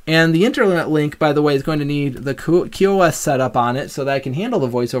 And the internet link, by the way, is going to need the QoS setup on it so that I can handle the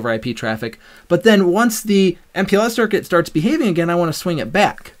voice over IP traffic. But then once the MPLS circuit starts behaving again, I want to swing it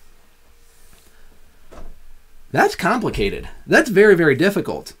back. That's complicated. That's very, very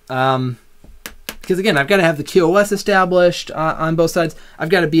difficult. Because again, I've got to have the QoS established on both sides. I've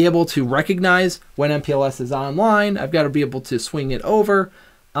got to be able to recognize when MPLS is online. I've got to be able to swing it over.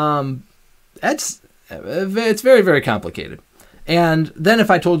 It's very, very complicated. And then if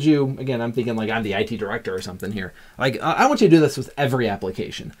I told you, again, I'm thinking like I'm the IT director or something here. Like I want you to do this with every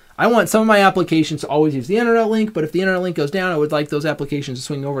application. I want some of my applications to always use the internet link, but if the internet link goes down, I would like those applications to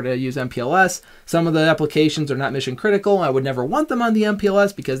swing over to use MPLS. Some of the applications are not mission critical. I would never want them on the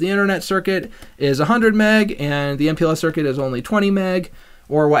MPLS because the internet circuit is 100 meg and the MPLS circuit is only 20 meg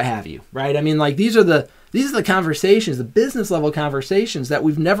or what have you, right? I mean, like these are the conversations, the business level conversations that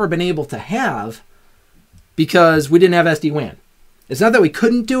we've never been able to have because we didn't have SD-WAN. It's not that we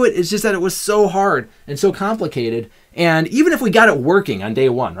couldn't do it, it's just that it was so hard and so complicated. And even if we got it working on day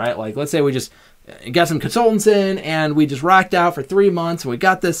one, right? Like let's say we just got some consultants in and we just rocked out for 3 months and we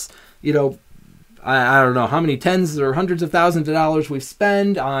got this, you know, I don't know how many tens or hundreds of thousands of dollars we've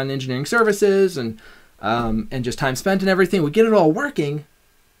spent on engineering services and just time spent and everything. We get it all working.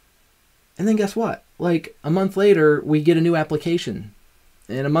 And then guess what? Like a month later, we get a new application.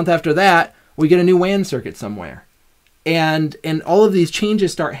 And a month after that, we get a new WAN circuit somewhere. And all of these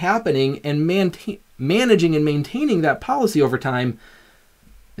changes start happening, and managing and maintaining that policy over time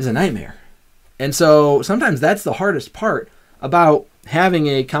is a nightmare. And so sometimes that's the hardest part about having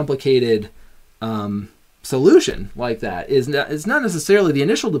a complicated solution like that. It's not necessarily the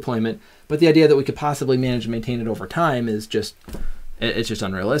initial deployment, but the idea that we could possibly manage and maintain it over time is just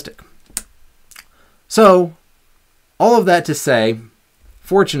unrealistic. So all of that to say,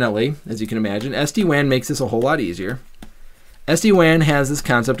 fortunately, as you can imagine, SD-WAN makes this a whole lot easier. SD-WAN has this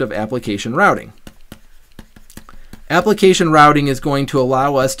concept of application routing. Application routing is going to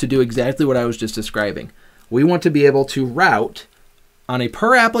allow us to do exactly what I was just describing. We want to be able to route on a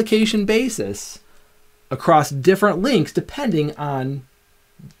per application basis across different links depending on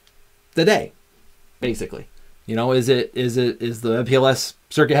the day, basically. You know, is the MPLS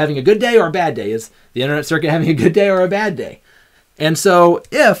circuit having a good day or a bad day? Is the internet circuit having a good day or a bad day? And so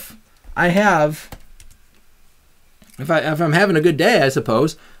if I'm having a good day, I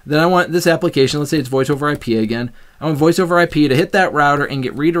suppose, then I want this application, let's say it's voice over IP again. I want voice over IP to hit that router and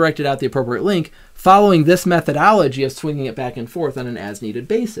get redirected out the appropriate link following this methodology of swinging it back and forth on an as-needed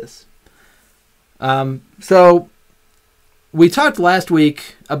basis. So we talked last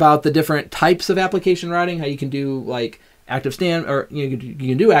week about the different types of application routing, how you can do like active stand, or you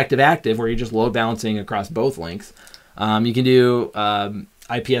can do active-active where you're just load balancing across both links. You can do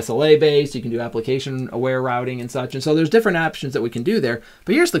IPSLA based, you can do application aware routing and such. And so there's different options that we can do there.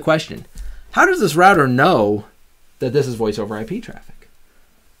 But here's the question. How does this router know that this is voice over IP traffic?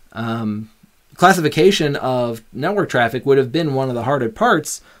 Classification of network traffic would have been one of the harder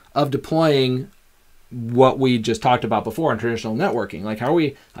parts of deploying what we just talked about before in traditional networking. Like, how are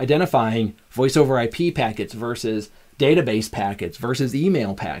we identifying voice over IP packets versus database packets versus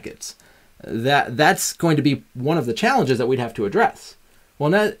email packets? That's going to be one of the challenges that we'd have to address.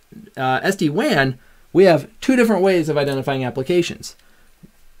 Well, in SD-WAN, we have two different ways of identifying applications.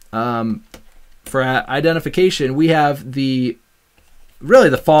 For identification, we have really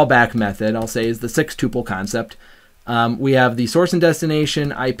the fallback method, I'll say, is the 6-tuple concept. We have the source and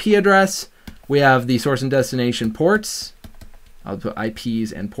destination IP address. We have the source and destination ports. I'll put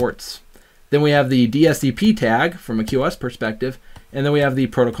IPs and ports. Then we have the DSCP tag from a QoS perspective. And then we have the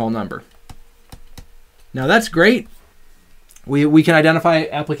protocol number. Now that's great. We can identify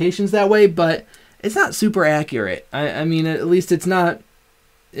applications that way, but it's not super accurate. I mean, at least it's not.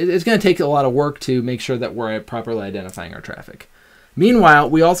 It's going to take a lot of work to make sure that we're properly identifying our traffic. Meanwhile,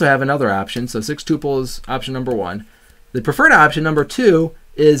 we also have another option. So 6-tuple is option number 1. The preferred option, number 2,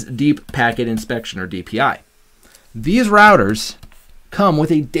 is Deep Packet Inspection, or DPI. These routers come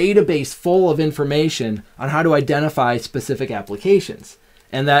with a database full of information on how to identify specific applications.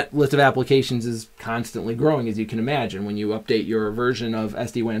 And that list of applications is constantly growing, as you can imagine. When you update your version of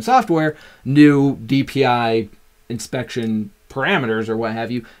SD-WAN software, new DPI inspection parameters or what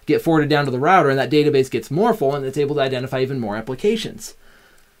have you get forwarded down to the router, and that database gets more full, and it's able to identify even more applications.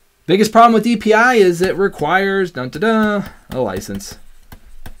 Biggest problem with DPI is it requires a license.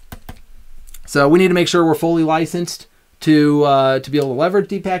 So we need to make sure we're fully licensed to be able to leverage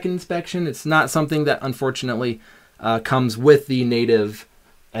Deep Packet Inspection. It's not something that, unfortunately, comes with the native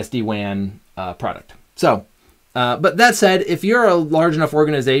SD-WAN product. So, but that said, if you're a large enough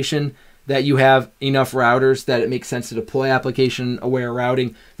organization that you have enough routers that it makes sense to deploy application-aware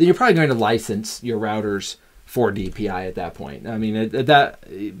routing, then you're probably going to license your routers for DPI at that point. I mean,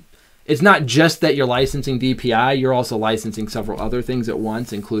 it's not just that you're licensing DPI, you're also licensing several other things at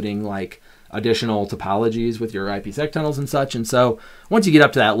once, including like additional topologies with your IPsec tunnels and such. And so once you get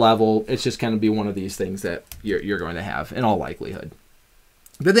up to that level, it's just going to be one of these things that you're going to have in all likelihood.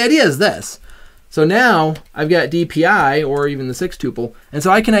 But the idea is this. So now I've got DPI, or even the 6-tuple, and so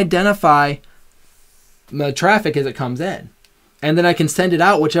I can identify the traffic as it comes in. And then I can send it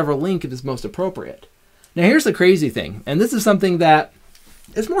out whichever link is most appropriate. Now here's the crazy thing, and this is something that,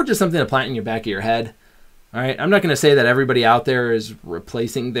 it's more just something to plant in your back of your head. All right, I'm not going to say that everybody out there is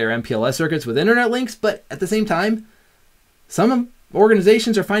replacing their MPLS circuits with internet links, but at the same time, some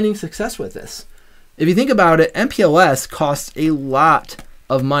organizations are finding success with this. If you think about it, MPLS costs a lot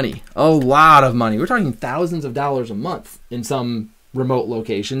of money, a lot of money. We're talking thousands of dollars a month in some remote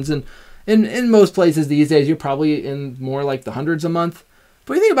locations. And in most places these days, you're probably in more like the hundreds a month. But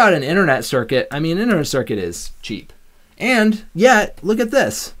when you think about an internet circuit, I mean, an internet circuit is cheap. And yet, look at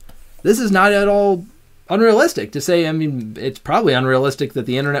this. This is not at all unrealistic to say. I mean, it's probably unrealistic that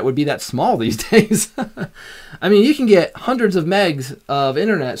the internet would be that small these days. I mean, you can get hundreds of megs of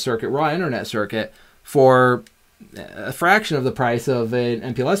internet circuit, raw internet circuit, for a fraction of the price of an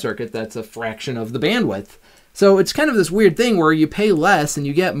MPLS circuit that's a fraction of the bandwidth. So it's kind of this weird thing where you pay less and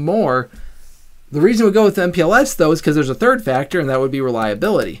you get more. The reason we go with MPLS, though, is because there's a third factor, and that would be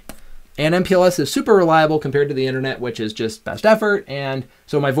reliability. And MPLS is super reliable compared to the internet, which is just best effort. And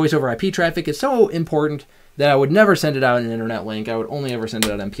so my voice over IP traffic is so important that I would never send it out in an internet link. I would only ever send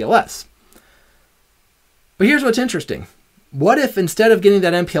it out MPLS. But here's what's interesting. What if instead of getting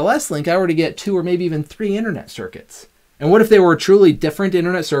that MPLS link, I were to get 2 or maybe even 3 internet circuits? And what if they were truly different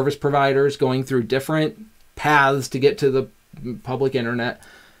internet service providers going through different paths to get to the public internet?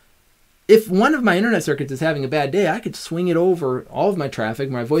 If one of my internet circuits is having a bad day, I could swing it over, all of my traffic,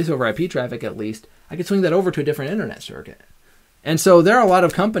 my voice over IP traffic at least, I could swing that over to a different internet circuit. And so there are a lot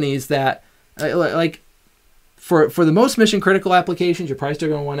of companies that, like for the most mission critical applications, you're probably still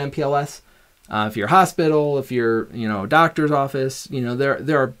going to want MPLS. If you're a hospital, if you're, a doctor's office, there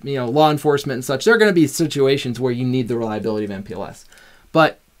are, law enforcement and such, there are going to be situations where you need the reliability of MPLS.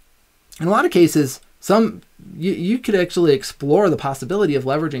 But in a lot of cases, you could actually explore the possibility of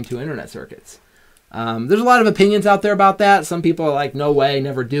leveraging 2 internet circuits. There's a lot of opinions out there about that. Some people are like, no way,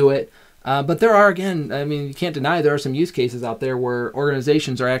 never do it. But there are, again, you can't deny there are some use cases out there where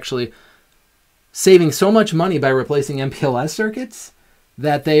organizations are actually saving so much money by replacing MPLS circuits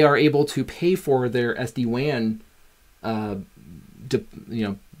that they are able to pay for their SD-WAN,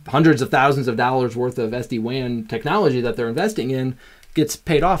 hundreds of thousands of dollars worth of SD-WAN technology that they're investing in gets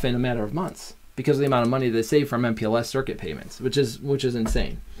paid off in a matter of months because of the amount of money they save from MPLS circuit payments, which is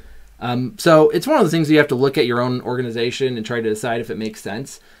insane. So it's one of the things you have to look at your own organization and try to decide if it makes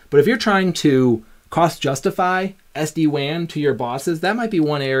sense. But if you're trying to cost justify SD-WAN to your bosses, that might be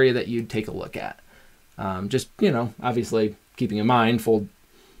one area that you'd take a look at. Just, obviously keeping in mind full,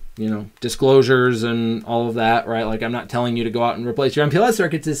 disclosures and all of that, right? Like I'm not telling you to go out and replace your MPLS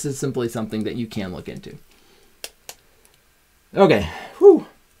circuits. This is simply something that you can look into. Okay. Whew.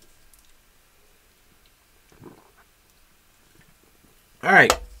 All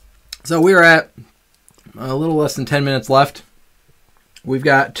right. So we're at a little less than 10 minutes left. We've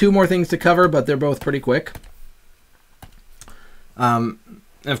got 2 more things to cover, but they're both pretty quick.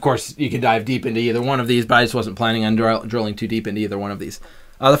 Of course, you can dive deep into either one of these, but I just wasn't planning on drilling too deep into either one of these.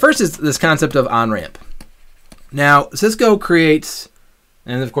 The first is this concept of OnRamp. Now, Cisco creates,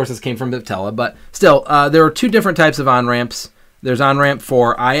 and of course this came from Viptela, but still, there are 2 different types of OnRamps. There's OnRamp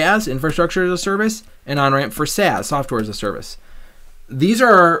for IaaS, infrastructure as a service, and OnRamp for SaaS, software as a service. These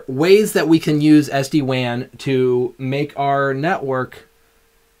are ways that we can use SD-WAN to make our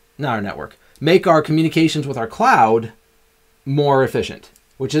make our communications with our cloud more efficient,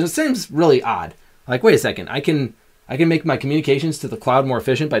 which seems really odd. Like, wait a second, I can make my communications to the cloud more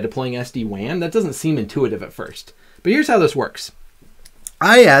efficient by deploying SD-WAN? That doesn't seem intuitive at first. But here's how this works.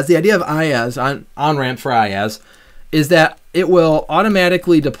 IaaS, the idea of IaaS, OnRamp for IaaS, is that it will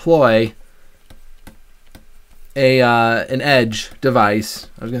automatically deploy an edge device.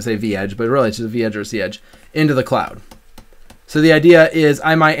 I was going to say vEdge, but really it's just a vEdge or a cEdge into the cloud. So the idea is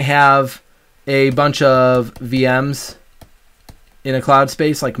I might have a bunch of VMs in a cloud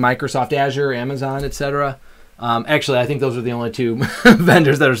space like Microsoft Azure, Amazon, etc. Actually, I think those are the only 2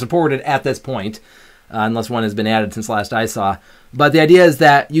 vendors that are supported at this point, unless one has been added since last I saw. But the idea is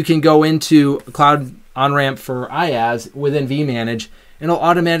that you can go into Cloud OnRamp for IaaS within vManage, and it'll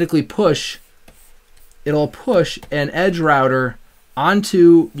automatically push an edge router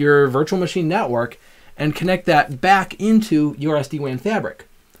onto your virtual machine network and connect that back into your SD-WAN fabric.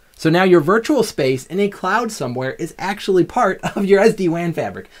 So now your virtual space in a cloud somewhere is actually part of your SD-WAN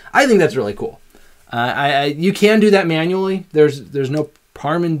fabric. I think that's really cool. You can do that manually. There's no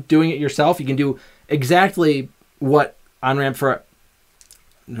harm in doing it yourself. You can do exactly what OnRamp for...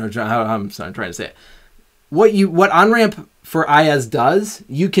 I'm trying to say it. What OnRamp for IaaS does,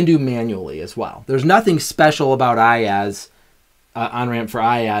 you can do manually as well. There's nothing special about IaaS, OnRamp for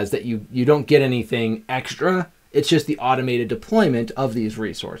IaaS, that you don't get anything extra. It's just the automated deployment of these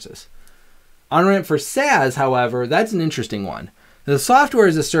resources. OnRamp for SaaS, however, that's an interesting one. The software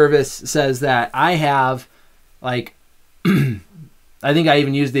as a service says that I have, like, I think I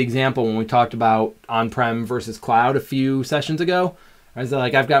even used the example when we talked about on-prem versus cloud a few sessions ago. I was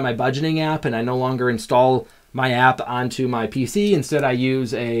like, I've got my budgeting app and I no longer install my app onto my PC. Instead, I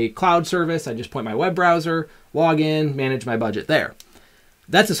use a cloud service. I just point my web browser, log in, manage my budget there.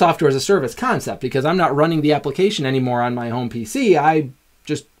 That's a software as a service concept because I'm not running the application anymore on my home PC. I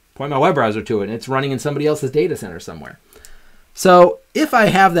just point my web browser to it and it's running in somebody else's data center somewhere. So if I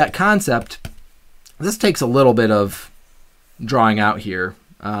have that concept, this takes a little bit of drawing out here.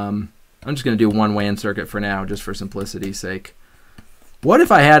 I'm just going to do one WAN circuit for now, just for simplicity's sake. What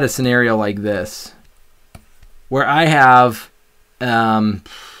if I had a scenario like this, where I have, I'm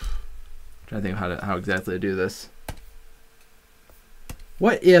trying to think of how exactly to do this.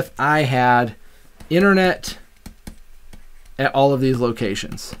 What if I had internet at all of these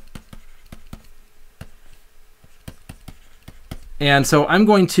locations? And so I'm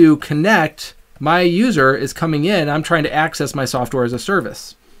going to connect, my user is coming in, I'm trying to access my software as a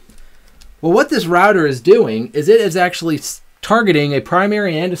service. Well, what this router is doing is it is actually targeting a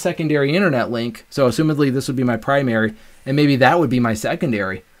primary and a secondary internet link. So assumedly this would be my primary, and maybe that would be my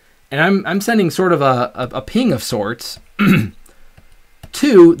secondary. And I'm sending sort of a ping of sorts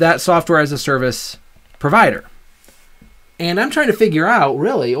to that software as a service provider. And I'm trying to figure out,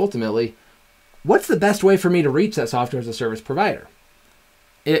 really, ultimately, what's the best way for me to reach that software as a service provider?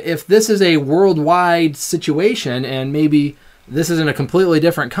 if this is a worldwide situation and maybe this is in a completely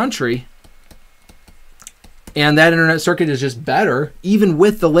different country and that internet circuit is just better, even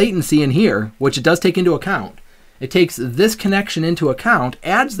with the latency in here, which it does take into account. It takes this connection into account,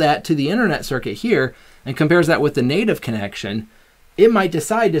 adds that to the internet circuit here, and compares that with the native connection. It might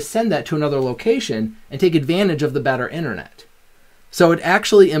decide to send that to another location and take advantage of the better internet. So it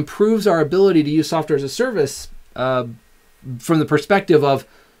actually improves our ability to use software as a service from the perspective of,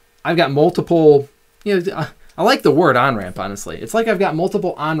 I've got multiple, I like the word on-ramp, honestly. It's like I've got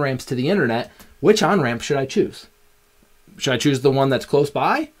multiple on-ramps to the internet. Which on-ramp should I choose? Should I choose the one that's close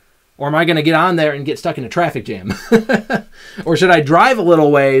by? Or am I going to get on there and get stuck in a traffic jam? Or should I drive a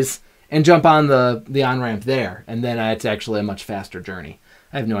little ways and jump on the on-ramp there? And then it's actually a much faster journey.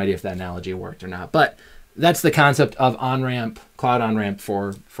 I have no idea if that analogy worked or not. But that's the concept of on-ramp, cloud on-ramp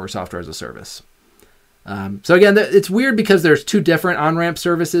for software as a service. So again, it's weird because there's two different on-ramp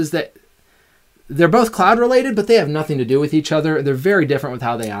services that they're both cloud related, but they have nothing to do with each other. They're very different with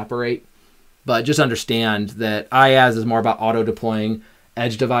how they operate. But just understand that IaaS is more about auto deploying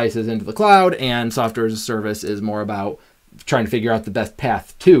edge devices into the cloud, and software as a service is more about trying to figure out the best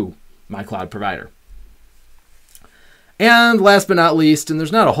path to my cloud provider. And last but not least, and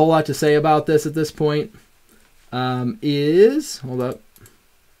there's not a whole lot to say about this at this point, hold up,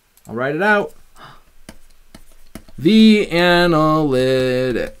 I'll write it out,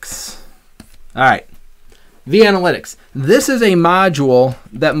 vAnalytics. All right, vAnalytics. This is a module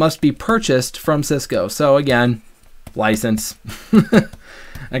that must be purchased from Cisco. So again, license.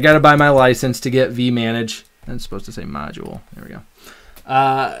 I got to buy my license to get vManage. It's supposed to say module. There we go.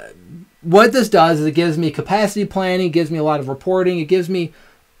 What this does is it gives me capacity planning, gives me a lot of reporting, it gives me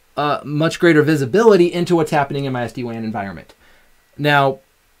much greater visibility into what's happening in my SD-WAN environment. Now,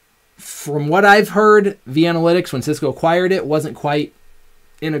 from what I've heard, vAnalytics, when Cisco acquired it, wasn't quite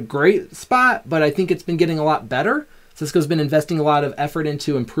in a great spot, but I think it's been getting a lot better. Cisco's been investing a lot of effort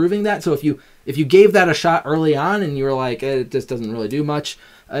into improving that. So if you gave that a shot early on and you were like, it just doesn't really do much,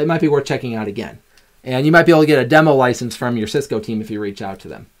 it might be worth checking out again. And you might be able to get a demo license from your Cisco team if you reach out to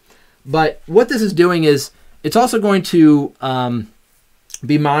them. But what this is doing is it's also going to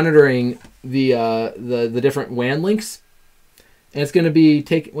be monitoring the different WAN links. And it's going to be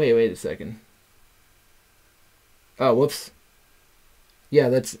wait a second. Oh, whoops. Yeah,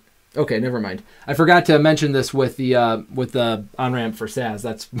 that's okay. Never mind. I forgot to mention this with the on-ramp for SaaS.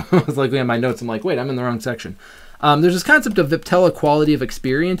 That's I was looking at my notes. I'm like, wait, I'm in the wrong section. There's this concept of Viptela quality of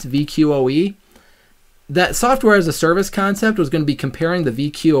experience, VQoE. That software as a service concept was going to be comparing the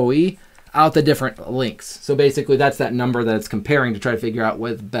VQoE out the different links. So basically, that's that number that it's comparing to try to figure out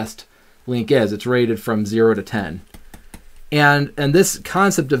what the best link is. It's rated from 0 to 10. And this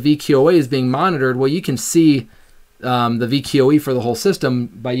concept of VQoE is being monitored. Well, you can see the VQoE for the whole system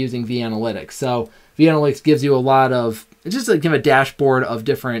by using vAnalytics. So vAnalytics gives you a lot of, it's just like a dashboard of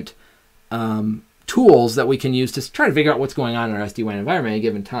different tools that we can use to try to figure out what's going on in our SD-WAN environment at a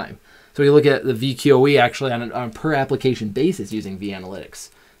given time. So you look at the VQoE actually on a per application basis using vAnalytics.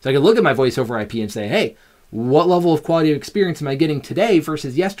 So I can look at my voice over IP and say, hey, what level of quality of experience am I getting today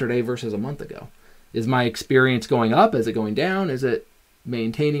versus yesterday versus a month ago? Is my experience going up? Is it going down? Is it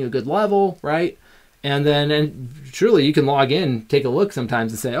maintaining a good level, right? And then truly you can log in, take a look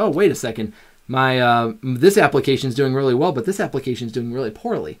sometimes and say, oh, wait a second, my this application is doing really well, but this application is doing really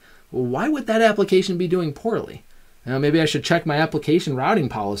poorly. Well, why would that application be doing poorly? Maybe I should check my application routing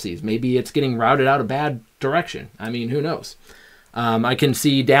policies. Maybe it's getting routed out a bad direction. I mean, who knows? I can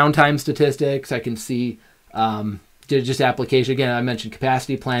see downtime statistics. I can see just application. Again, I mentioned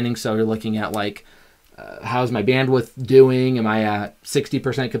capacity planning. So you're looking at like, how's my bandwidth doing? Am I at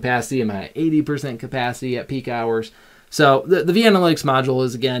 60% capacity? Am I at 80% capacity at peak hours? So the vAnalytics module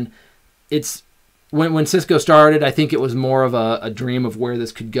is, again, it's when Cisco started, I think it was more of a dream of where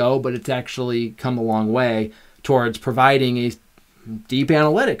this could go, but it's actually come a long way towards providing a deep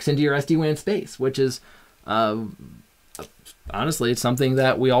analytics into your SD-WAN space, which is honestly, it's something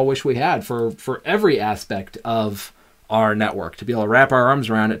that we all wish we had for every aspect of our network, to be able to wrap our arms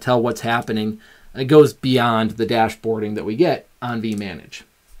around it, tell what's happening. It goes beyond the dashboarding that we get on vManage.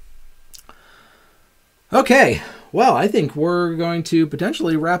 Okay, well, I think we're going to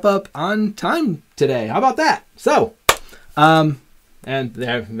potentially wrap up on time today. How about that? So, and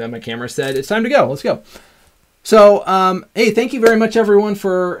then my camera said it's time to go. Let's go. So, hey, thank you very much, everyone,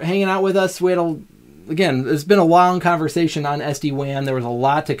 for hanging out with us. Again, it's been a long conversation on SD-WAN. There was a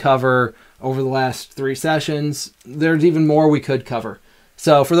lot to cover over the last 3 sessions. There's even more we could cover.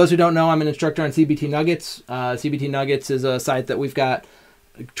 So for those who don't know, I'm an instructor on CBT Nuggets. CBT Nuggets is a site that we've got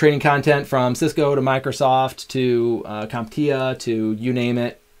training content from Cisco to Microsoft to CompTIA to you name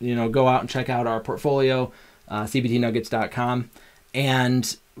it. You know, go out and check out our portfolio, cbtnuggets.com.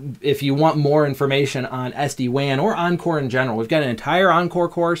 And if you want more information on SD-WAN or ENCOR in general, we've got an entire ENCOR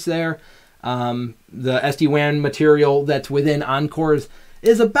course there. The SD-WAN material that's within ENCOR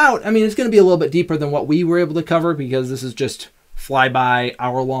is about, I mean, it's going to be a little bit deeper than what we were able to cover because this is just flyby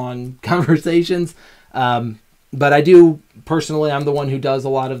hour-long conversations. But I do, personally, I'm the one who does a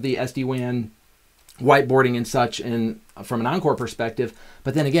lot of the SD-WAN whiteboarding and such from an ENCOR perspective.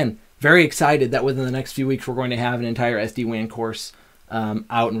 But then again, very excited that within the next few weeks, we're going to have an entire SD-WAN course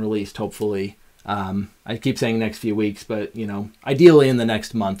out and released, hopefully. I keep saying next few weeks, but, you know, ideally in the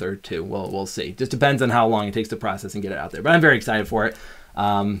next month or two. We'll see. Just depends on how long it takes to process and get it out there. But I'm very excited for it.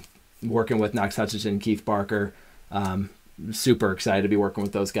 Working with Knox Hutchinson, Keith Barker. Super excited to be working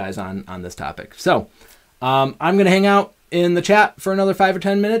with those guys on this topic. So I'm going to hang out in the chat for another 5 or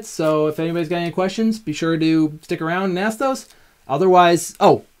 10 minutes. So if anybody's got any questions, be sure to stick around and ask those. Otherwise,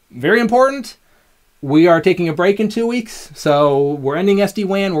 very important, we are taking a break in 2 weeks. So we're ending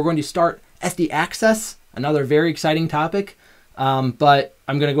SD-WAN. We're going to start SD Access, another very exciting topic. But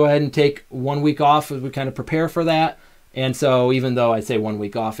I'm going to go ahead and take 1 week off as we kind of prepare for that. And so even though I say 1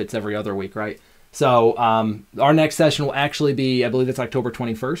 week off, it's every other week, right? So our next session will actually be, I believe it's October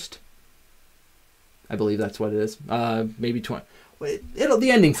 21st. I believe that's what it is. Maybe 20.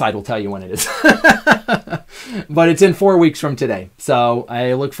 The ending slide will tell you when it is. But it's in 4 weeks from today. So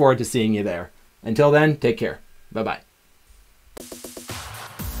I look forward to seeing you there. Until then, take care. Bye-bye.